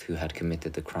youth who had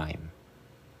committed the crime.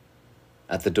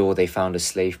 At the door they found a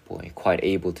slave boy, quite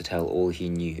able to tell all he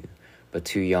knew, but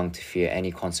too young to fear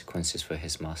any consequences for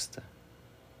his master.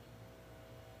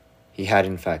 He had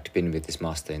in fact been with his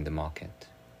master in the market.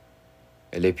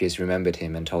 Alypius remembered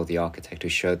him and told the architect, who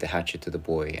showed the hatchet to the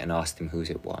boy and asked him whose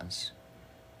it was.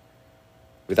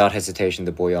 Without hesitation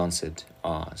the boy answered,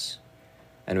 ours,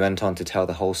 and went on to tell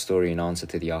the whole story in answer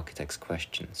to the architect's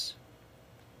questions.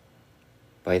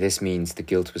 By this means the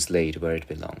guilt was laid where it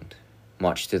belonged,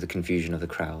 much to the confusion of the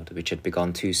crowd, which had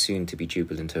begun too soon to be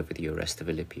jubilant over the arrest of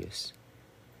Alypius.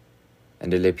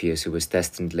 And Alypius, who was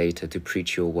destined later to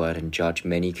preach your word and judge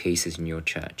many cases in your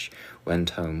church,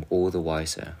 went home all the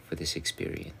wiser for this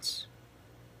experience.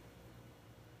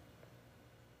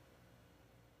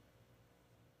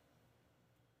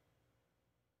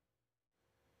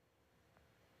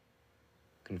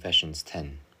 Confessions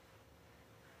 10.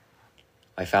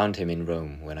 I found him in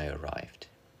Rome when I arrived.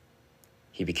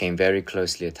 He became very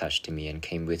closely attached to me and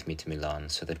came with me to Milan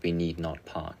so that we need not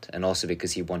part, and also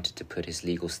because he wanted to put his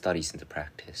legal studies into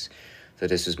practice, though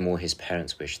this was more his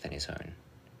parents' wish than his own.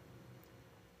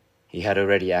 He had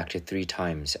already acted 3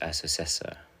 times as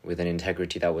assessor, with an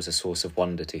integrity that was a source of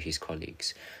wonder to his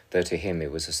colleagues, though to him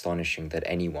it was astonishing that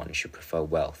anyone should prefer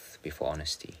wealth before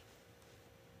honesty.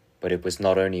 But it was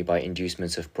not only by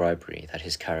inducements of bribery that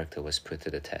his character was put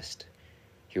to the test.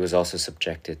 He was also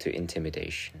subjected to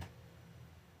intimidation.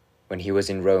 When he was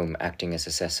in Rome acting as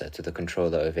assessor to the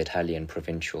controller of Italian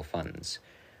provincial funds,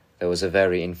 there was a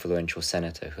very influential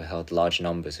senator who held large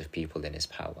numbers of people in his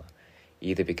power,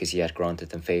 either because he had granted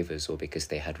them favors or because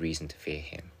they had reason to fear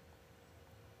him.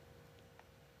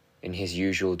 In his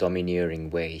usual domineering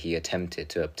way, he attempted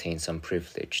to obtain some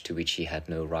privilege to which he had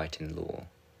no right in law.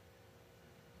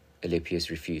 Alypius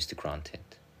refused to grant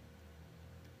it.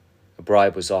 A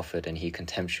bribe was offered and he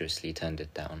contemptuously turned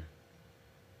it down.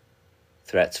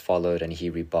 Threats followed and he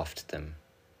rebuffed them.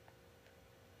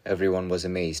 Everyone was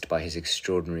amazed by his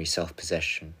extraordinary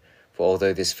self-possession, for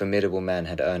although this formidable man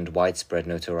had earned widespread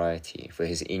notoriety for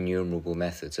his innumerable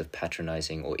methods of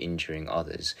patronizing or injuring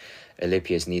others,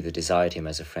 Alypius neither desired him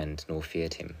as a friend nor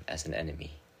feared him as an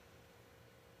enemy.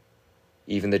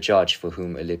 Even the judge for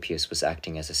whom Alypius was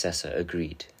acting as assessor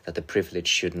agreed that the privilege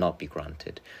should not be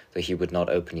granted, though he would not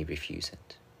openly refuse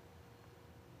it.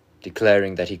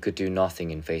 Declaring that he could do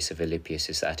nothing in face of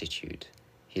Alypius's attitude,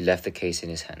 he left the case in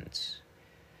his hands.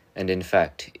 And in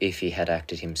fact, if he had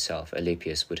acted himself,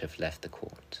 Alypius would have left the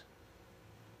court.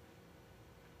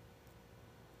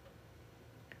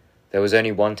 There was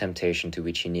only one temptation to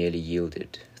which he nearly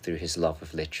yielded through his love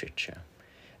of literature,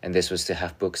 and this was to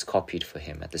have books copied for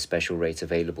him at the special rates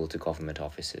available to government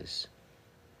officers.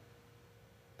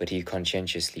 But he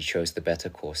conscientiously chose the better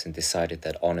course and decided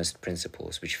that honest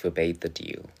principles which forbade the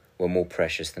deal were more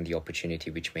precious than the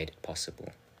opportunity which made it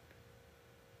possible.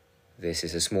 This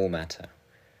is a small matter,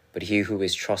 but he who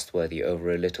is trustworthy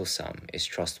over a little sum is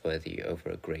trustworthy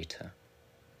over a greater.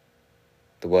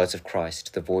 The words of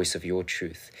Christ, the voice of your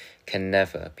truth, can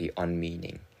never be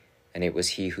unmeaning, and it was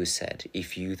he who said,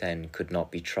 "If you then could not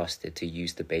be trusted to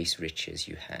use the base riches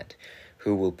you had,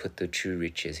 who will put the true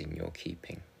riches in your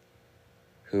keeping?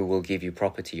 Who will give you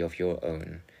property of your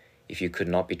own, if you could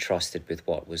not be trusted with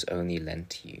what was only lent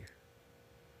to you?"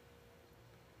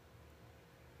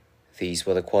 These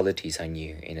were the qualities I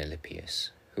knew in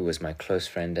Alypius, who was my close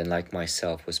friend and like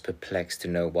myself was perplexed to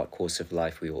know what course of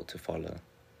life we ought to follow.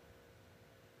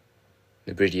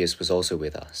 Nebridius was also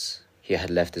with us. He had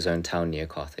left his own town near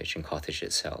Carthage and Carthage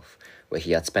itself, where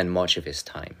he had spent much of his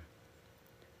time.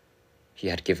 He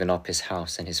had given up his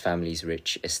house and his family's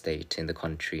rich estate in the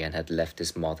country and had left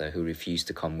his mother, who refused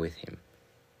to come with him.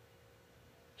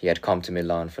 He had come to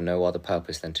Milan for no other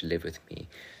purpose than to live with me,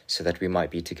 so that we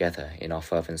might be together in our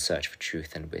fervent search for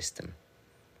truth and wisdom.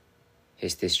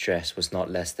 His distress was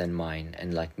not less than mine,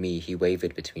 and like me, he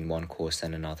wavered between one course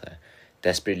and another,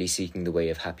 desperately seeking the way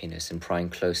of happiness and prying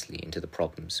closely into the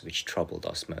problems which troubled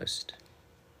us most.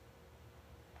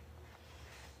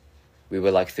 We were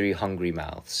like three hungry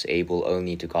mouths, able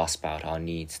only to gasp out our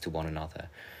needs to one another,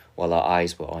 while our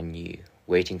eyes were on you,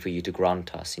 waiting for you to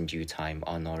grant us in due time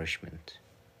our nourishment.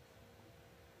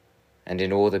 And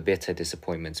in all the bitter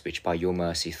disappointments which by your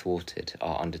mercy thwarted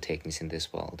our undertakings in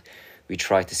this world, we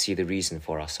tried to see the reason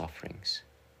for our sufferings.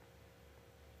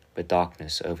 But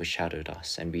darkness overshadowed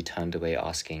us, and we turned away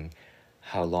asking,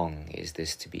 "How long is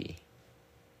this to be?"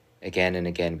 Again and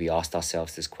again we asked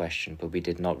ourselves this question, but we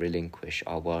did not relinquish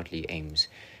our worldly aims,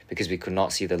 because we could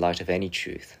not see the light of any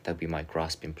truth that we might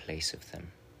grasp in place of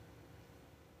them.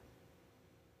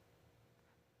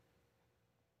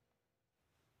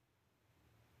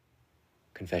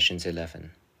 Confessions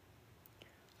 11.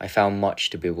 I found much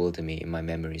to bewilder me in my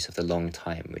memories of the long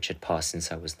time which had passed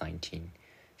since I was 19,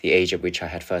 the age at which I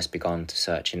had first begun to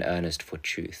search in earnest for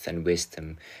truth and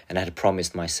wisdom, and had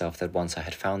promised myself that once I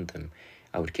had found them,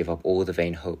 I would give up all the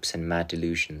vain hopes and mad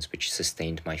delusions which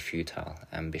sustained my futile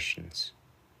ambitions.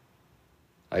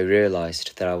 I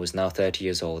realized that I was now 30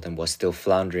 years old and was still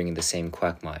floundering in the same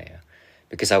quagmire,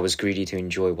 because I was greedy to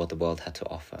enjoy what the world had to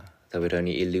offer, though it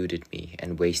only eluded me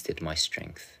and wasted my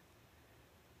strength.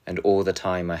 And all the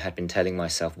time I had been telling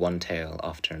myself one tale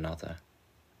after another.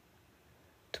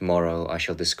 Tomorrow I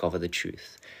shall discover the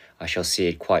truth. I shall see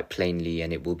it quite plainly,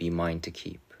 and it will be mine to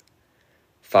keep.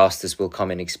 Faustus will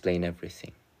come and explain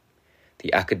everything.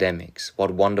 The academics,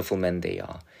 what wonderful men they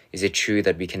are. Is it true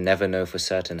that we can never know for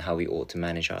certain how we ought to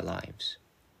manage our lives?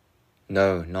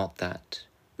 No, not that.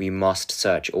 We must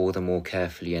search all the more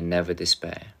carefully and never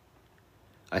despair.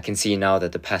 I can see now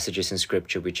that the passages in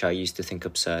Scripture which I used to think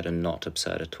absurd are not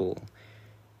absurd at all.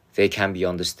 They can be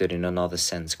understood in another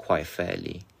sense quite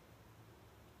fairly.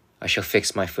 I shall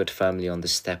fix my foot firmly on the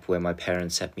step where my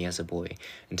parents set me as a boy,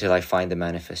 until I find the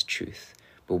manifest truth.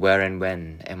 But where and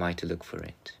when am I to look for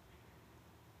it?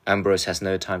 Ambrose has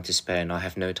no time to spare, and I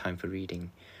have no time for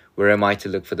reading. Where am I to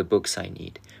look for the books I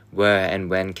need? Where and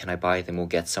when can I buy them or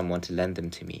get someone to lend them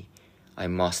to me? I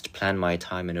must plan my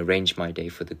time and arrange my day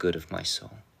for the good of my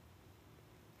soul.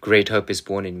 Great hope is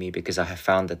born in me, because I have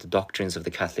found that the doctrines of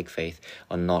the Catholic faith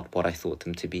are not what I thought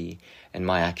them to be, and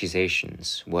my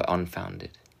accusations were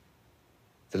unfounded.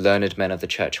 The learned men of the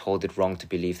Church hold it wrong to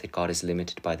believe that God is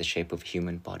limited by the shape of a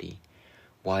human body.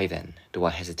 Why then do I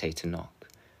hesitate to knock,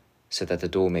 so that the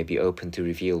door may be opened to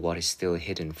reveal what is still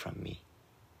hidden from me?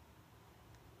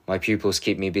 My pupils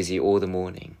keep me busy all the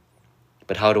morning,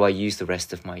 but how do I use the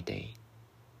rest of my day?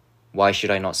 Why should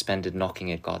I not spend it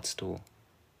knocking at God's door?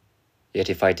 Yet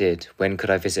if I did, when could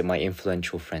I visit my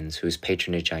influential friends whose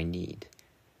patronage I need?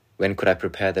 When could I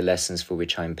prepare the lessons for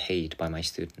which I am paid by my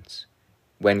students?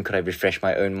 When could I refresh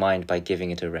my own mind by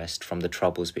giving it a rest from the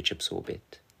troubles which absorb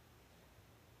it?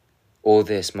 All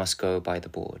this must go by the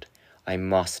board. I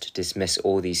must dismiss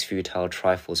all these futile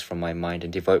trifles from my mind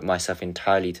and devote myself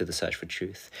entirely to the search for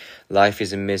truth. Life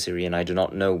is a misery, and I do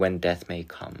not know when death may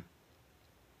come.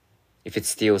 If it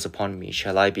steals upon me,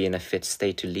 shall I be in a fit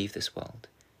state to leave this world?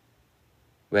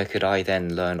 Where could I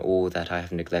then learn all that I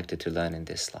have neglected to learn in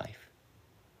this life?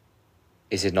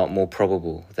 Is it not more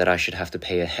probable that I should have to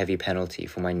pay a heavy penalty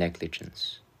for my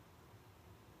negligence?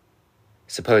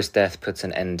 Suppose death puts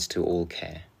an end to all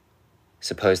care.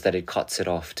 Suppose that it cuts it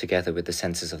off together with the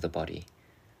senses of the body.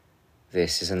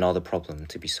 This is another problem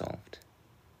to be solved.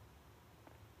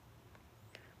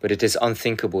 But it is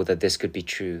unthinkable that this could be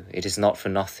true. It is not for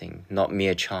nothing, not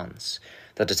mere chance,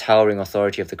 that the towering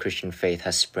authority of the Christian faith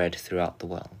has spread throughout the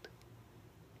world.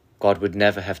 God would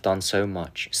never have done so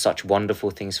much, such wonderful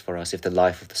things for us, if the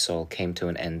life of the soul came to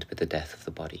an end with the death of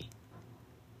the body.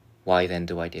 Why then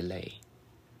do I delay?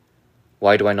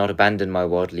 Why do I not abandon my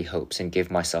worldly hopes and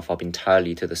give myself up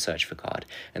entirely to the search for God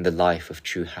and the life of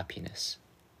true happiness?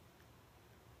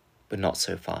 But not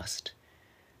so fast.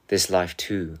 This life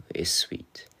too is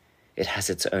sweet. It has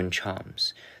its own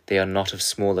charms. They are not of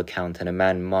small account, and a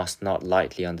man must not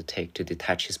lightly undertake to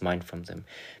detach his mind from them,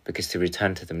 because to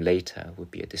return to them later would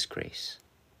be a disgrace.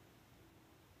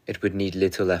 It would need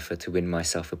little effort to win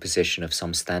myself a position of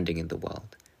some standing in the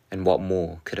world, and what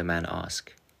more could a man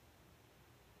ask?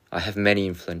 I have many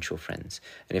influential friends,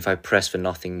 and if I press for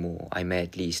nothing more, I may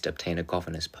at least obtain a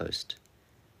governor's post.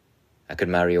 I could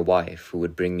marry a wife who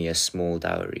would bring me a small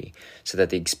dowry, so that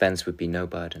the expense would be no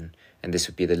burden, and this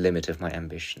would be the limit of my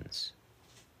ambitions.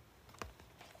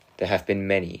 There have been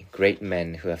many great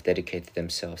men who have dedicated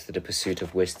themselves to the pursuit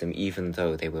of wisdom even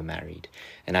though they were married,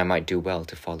 and I might do well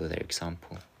to follow their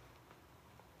example.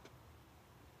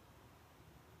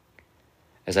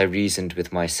 As I reasoned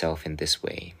with myself in this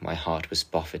way, my heart was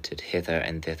buffeted hither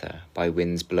and thither by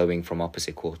winds blowing from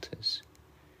opposite quarters.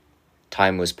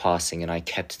 Time was passing, and I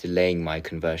kept delaying my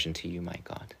conversion to you, my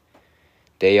God.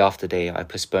 Day after day I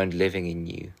postponed living in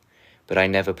you, but I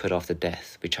never put off the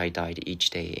death which I died each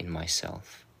day in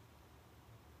myself.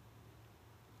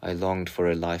 I longed for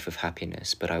a life of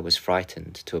happiness, but I was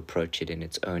frightened to approach it in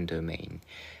its own domain,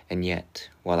 and yet,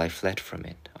 while I fled from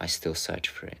it, I still searched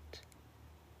for it.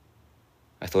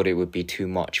 I thought it would be too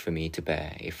much for me to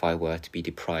bear if I were to be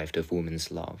deprived of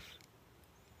woman's love.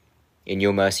 In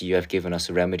your mercy you have given us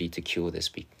a remedy to cure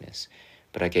this weakness,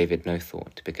 but I gave it no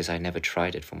thought because I never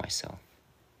tried it for myself.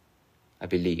 I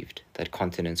believed that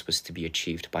continence was to be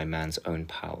achieved by man's own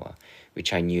power,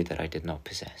 which I knew that I did not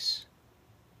possess.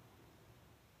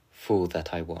 Fool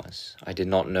that I was, I did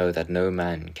not know that no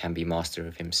man can be master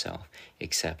of himself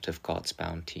except of God's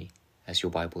bounty, as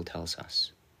your Bible tells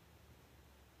us.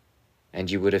 And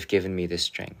you would have given me this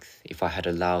strength if I had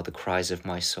allowed the cries of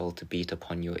my soul to beat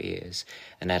upon your ears,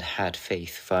 and had had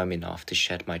faith firm enough to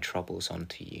shed my troubles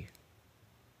onto you.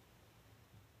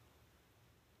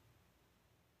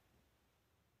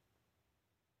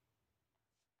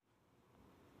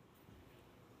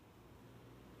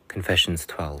 Confessions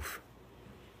 12.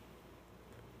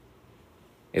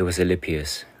 It was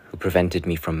Alypius who prevented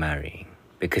me from marrying,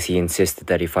 because he insisted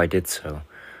that if I did so,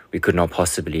 we could not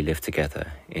possibly live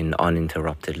together in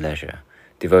uninterrupted leisure,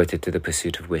 devoted to the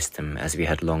pursuit of wisdom as we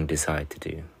had long desired to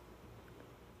do.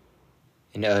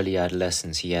 In early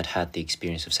adolescence he had had the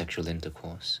experience of sexual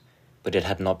intercourse, but it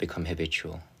had not become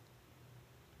habitual.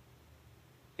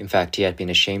 In fact, he had been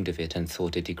ashamed of it and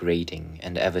thought it degrading,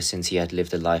 and ever since he had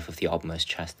lived a life of the utmost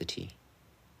chastity.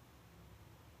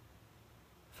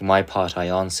 For my part, I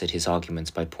answered his arguments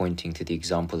by pointing to the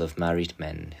example of married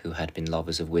men who had been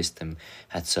lovers of wisdom,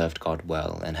 had served God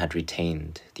well, and had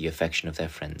retained the affection of their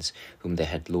friends, whom they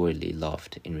had loyally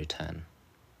loved in return.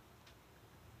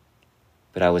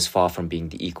 But I was far from being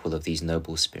the equal of these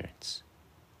noble spirits.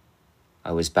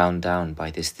 I was bound down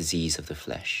by this disease of the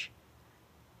flesh.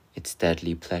 Its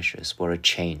deadly pleasures were a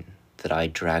chain that I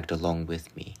dragged along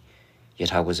with me,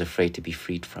 yet I was afraid to be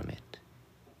freed from it.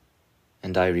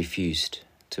 And I refused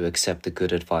to accept the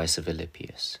good advice of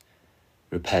Alypius,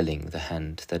 repelling the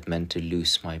hand that meant to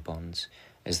loose my bonds,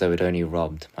 as though it only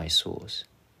rubbed my sores.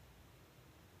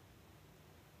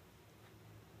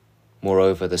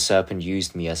 Moreover, the serpent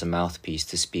used me as a mouthpiece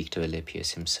to speak to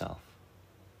Alypius himself.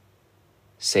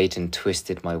 Satan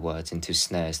twisted my words into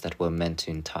snares that were meant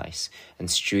to entice,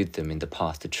 and strewed them in the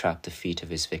path to trap the feet of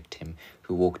his victim,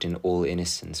 who walked in all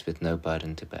innocence with no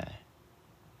burden to bear.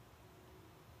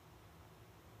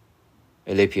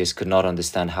 Alypius could not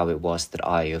understand how it was that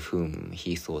I, of whom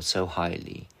he thought so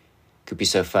highly, could be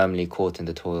so firmly caught in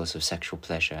the toils of sexual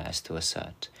pleasure as to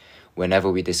assert,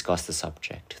 whenever we discussed the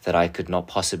subject, that I could not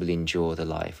possibly endure the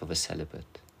life of a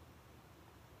celibate.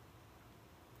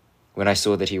 When I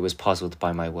saw that he was puzzled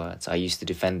by my words, I used to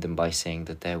defend them by saying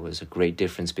that there was a great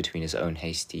difference between his own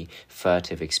hasty,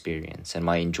 furtive experience and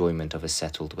my enjoyment of a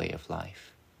settled way of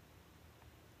life.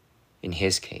 In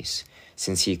his case,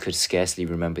 since he could scarcely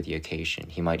remember the occasion,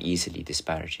 he might easily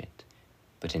disparage it.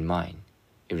 But in mine,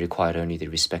 it required only the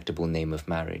respectable name of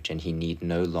marriage, and he need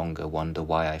no longer wonder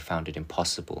why I found it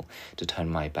impossible to turn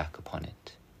my back upon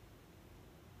it.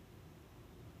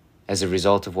 As a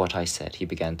result of what I said, he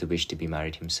began to wish to be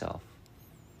married himself,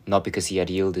 not because he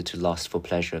had yielded to lust for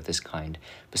pleasure of this kind,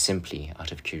 but simply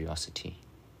out of curiosity.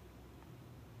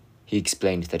 He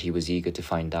explained that he was eager to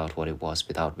find out what it was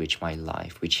without which my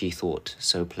life, which he thought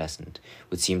so pleasant,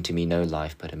 would seem to me no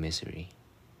life but a misery.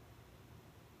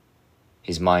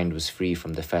 His mind was free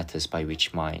from the fetters by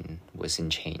which mine was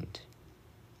enchained.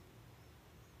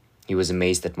 He was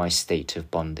amazed at my state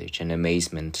of bondage, and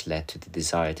amazement led to the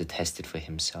desire to test it for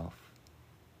himself.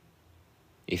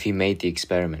 If he made the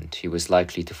experiment, he was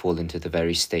likely to fall into the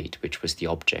very state which was the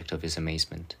object of his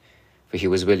amazement, for he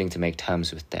was willing to make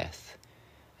terms with death,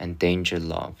 and danger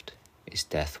loved is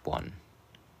death won.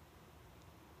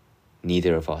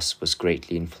 Neither of us was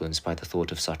greatly influenced by the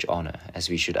thought of such honor as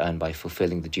we should earn by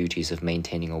fulfilling the duties of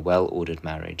maintaining a well-ordered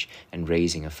marriage and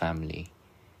raising a family.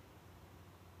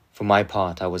 For my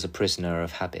part, I was a prisoner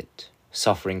of habit,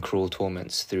 suffering cruel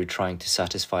torments through trying to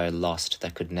satisfy a lust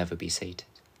that could never be sated,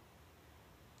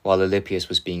 while Alypius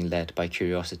was being led by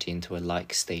curiosity into a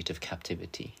like state of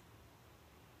captivity.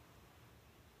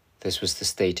 This was the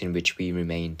state in which we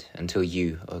remained until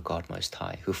you, O God Most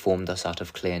High, who formed us out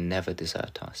of clay and never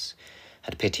desert us,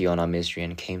 had pity on our misery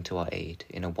and came to our aid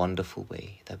in a wonderful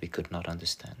way that we could not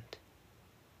understand.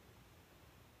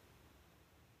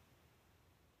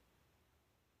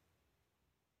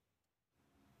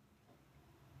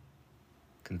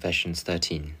 Confessions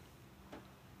 13.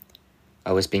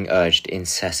 I was being urged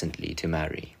incessantly to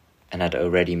marry, and had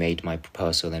already made my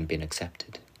proposal and been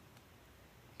accepted.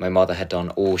 My mother had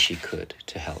done all she could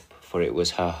to help, for it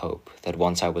was her hope that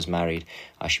once I was married,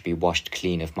 I should be washed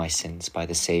clean of my sins by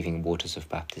the saving waters of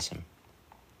baptism.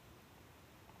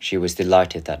 She was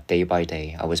delighted that day by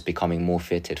day I was becoming more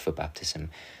fitted for baptism,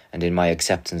 and in my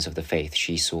acceptance of the faith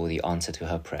she saw the answer to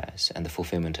her prayers and the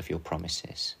fulfillment of your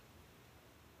promises.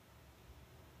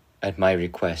 At my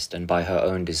request and by her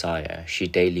own desire, she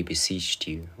daily beseeched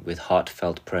you with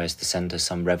heartfelt prayers to send her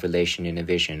some revelation in a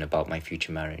vision about my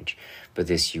future marriage, but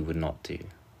this you would not do.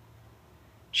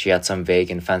 She had some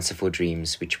vague and fanciful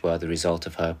dreams which were the result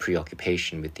of her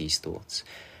preoccupation with these thoughts,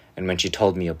 and when she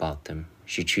told me about them,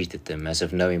 she treated them as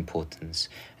of no importance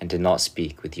and did not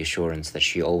speak with the assurance that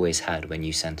she always had when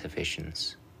you sent her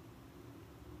visions.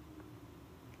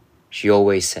 She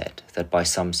always said that by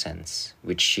some sense,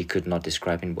 which she could not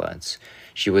describe in words,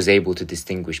 she was able to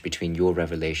distinguish between your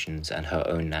revelations and her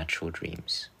own natural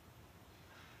dreams.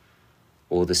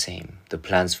 All the same, the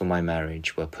plans for my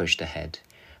marriage were pushed ahead,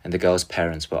 and the girl's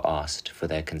parents were asked for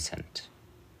their consent.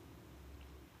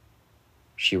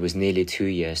 She was nearly 2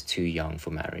 years too young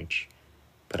for marriage,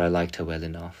 but I liked her well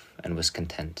enough and was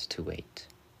content to wait.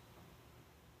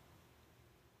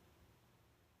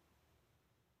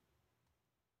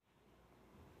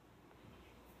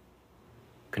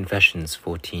 Confessions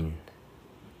 14.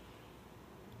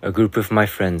 A group of my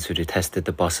friends who detested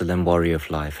the bustle and worry of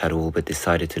life had all but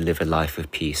decided to live a life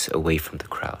of peace away from the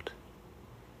crowd.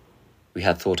 We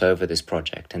had thought over this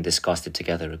project and discussed it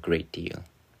together a great deal.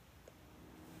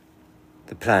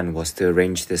 The plan was to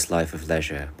arrange this life of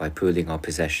leisure by pooling our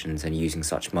possessions and using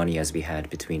such money as we had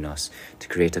between us to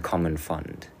create a common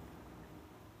fund.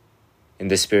 In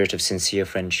the spirit of sincere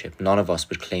friendship, none of us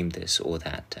would claim this or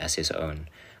that as his own,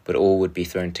 but all would be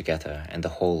thrown together, and the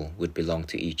whole would belong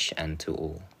to each and to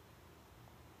all.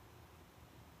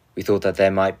 We thought that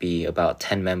there might be about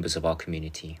 10 members of our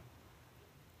community.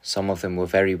 Some of them were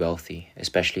very wealthy,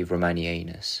 especially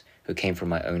Romanianus, who came from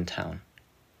my own town.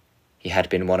 He had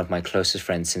been one of my closest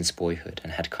friends since boyhood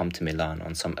and had come to Milan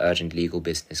on some urgent legal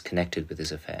business connected with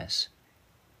his affairs.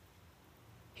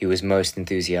 He was most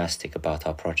enthusiastic about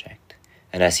our project,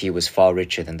 and as he was far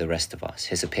richer than the rest of us,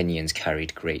 his opinions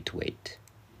carried great weight.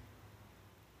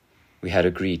 We had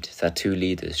agreed that 2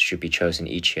 leaders should be chosen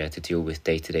each year to deal with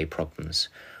day-to-day problems,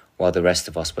 while the rest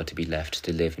of us were to be left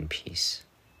to live in peace.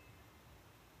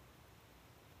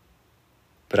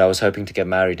 But I was hoping to get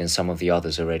married and some of the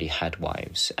others already had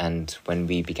wives, and when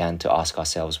we began to ask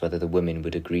ourselves whether the women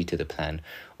would agree to the plan,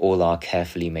 all our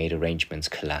carefully made arrangements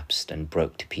collapsed and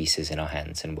broke to pieces in our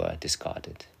hands and were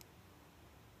discarded.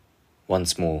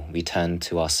 Once more we turned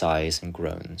to our sighs and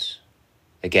groans.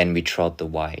 Again we trod the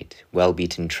wide,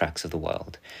 well-beaten tracks of the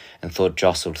world, and thought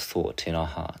jostled thought in our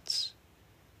hearts.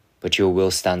 But your will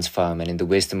stands firm, and in the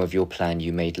wisdom of your plan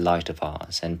you made light of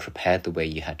ours, and prepared the way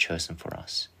you had chosen for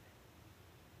us.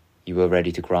 You were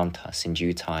ready to grant us in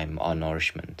due time our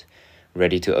nourishment,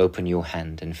 ready to open your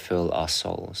hand and fill our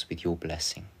souls with your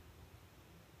blessing.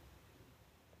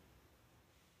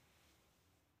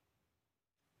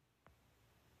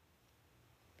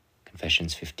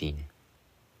 Confessions 15.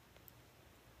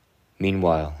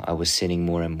 Meanwhile, I was sinning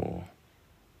more and more.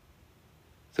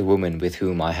 The woman with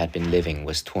whom I had been living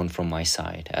was torn from my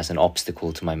side as an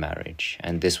obstacle to my marriage,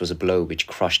 and this was a blow which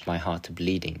crushed my heart to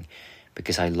bleeding,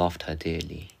 because I loved her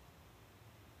dearly.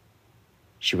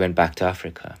 She went back to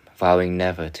Africa, vowing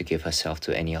never to give herself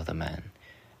to any other man,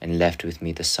 and left with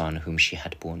me the son whom she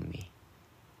had borne me.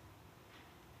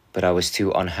 But I was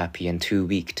too unhappy and too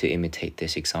weak to imitate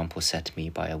this example set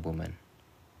me by a woman.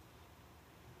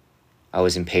 I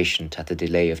was impatient at the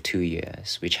delay of 2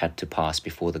 years, which had to pass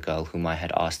before the girl whom I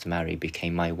had asked to marry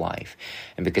became my wife,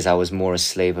 and because I was more a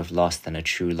slave of lust than a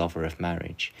true lover of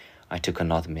marriage, I took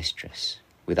another mistress,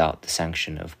 without the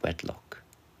sanction of wedlock.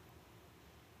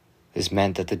 This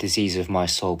meant that the disease of my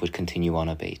soul would continue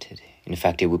unabated. In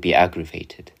fact, it would be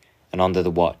aggravated, and under the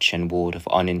watch and ward of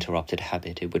uninterrupted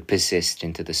habit, it would persist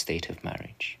into the state of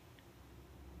marriage.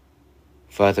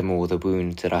 Furthermore, the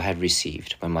wound that I had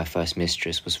received when my first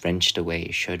mistress was wrenched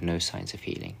away showed no signs of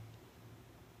healing.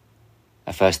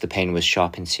 At first the pain was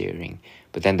sharp and searing,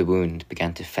 but then the wound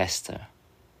began to fester,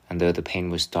 and though the pain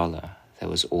was duller, there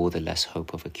was all the less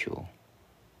hope of a cure.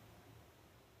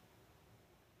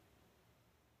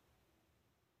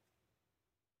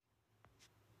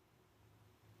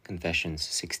 Confessions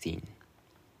 16.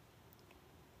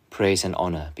 Praise and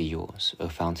honor be yours, O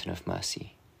fountain of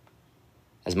mercy.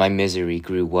 As my misery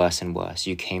grew worse and worse,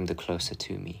 you came the closer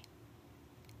to me.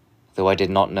 Though I did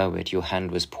not know it, your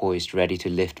hand was poised, ready to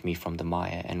lift me from the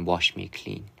mire and wash me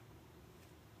clean.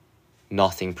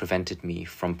 Nothing prevented me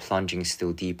from plunging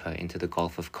still deeper into the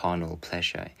gulf of carnal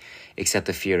pleasure, except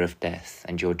the fear of death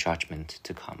and your judgment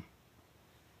to come.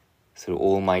 Through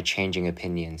all my changing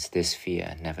opinions, this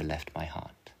fear never left my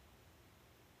heart.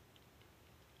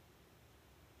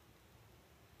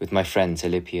 With my friends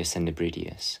Alypius and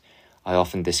Nebridius, I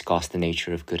often discussed the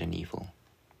nature of good and evil.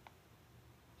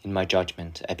 In my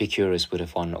judgment, Epicurus would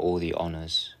have won all the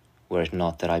honors, were it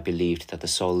not that I believed that the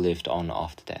soul lived on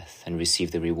after death and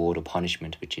received the reward or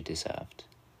punishment which it deserved.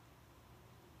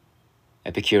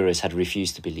 Epicurus had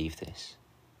refused to believe this.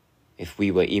 If we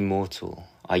were immortal,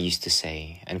 I used to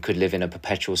say, and could live in a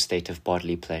perpetual state of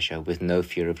bodily pleasure with no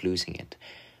fear of losing it,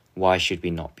 why should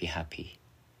we not be happy?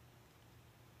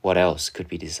 What else could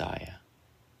we desire?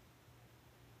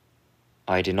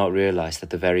 I did not realize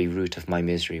that the very root of my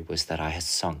misery was that I had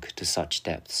sunk to such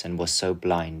depths and was so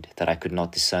blind that I could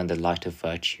not discern the light of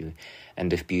virtue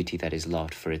and of beauty that is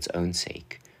loved for its own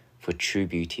sake, for true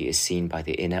beauty is seen by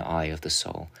the inner eye of the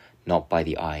soul, not by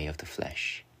the eye of the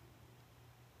flesh.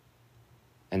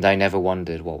 And I never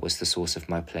wondered what was the source of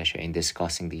my pleasure in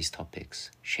discussing these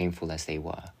topics, shameful as they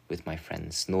were, with my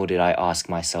friends, nor did I ask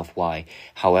myself why,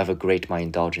 however great my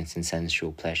indulgence in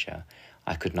sensual pleasure,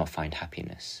 I could not find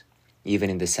happiness,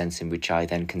 even in the sense in which I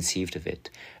then conceived of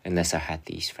it, unless I had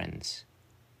these friends.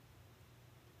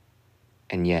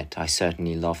 And yet I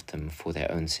certainly loved them for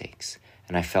their own sakes,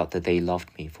 and I felt that they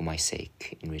loved me for my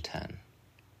sake in return.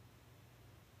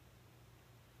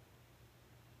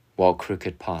 What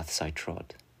crooked paths I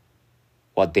trod!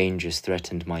 What dangers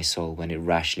threatened my soul when it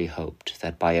rashly hoped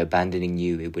that by abandoning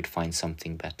you it would find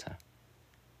something better.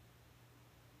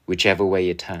 Whichever way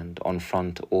it turned, on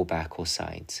front or back or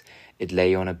sides, it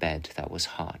lay on a bed that was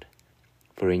hard,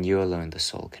 for in you alone the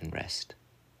soul can rest.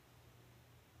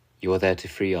 You are there to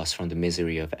free us from the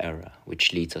misery of error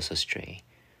which leads us astray,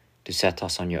 to set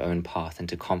us on your own path and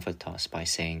to comfort us by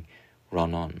saying,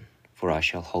 "Run on, for I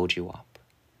shall hold you up.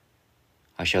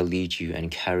 I shall lead you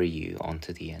and carry you on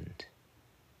to the end."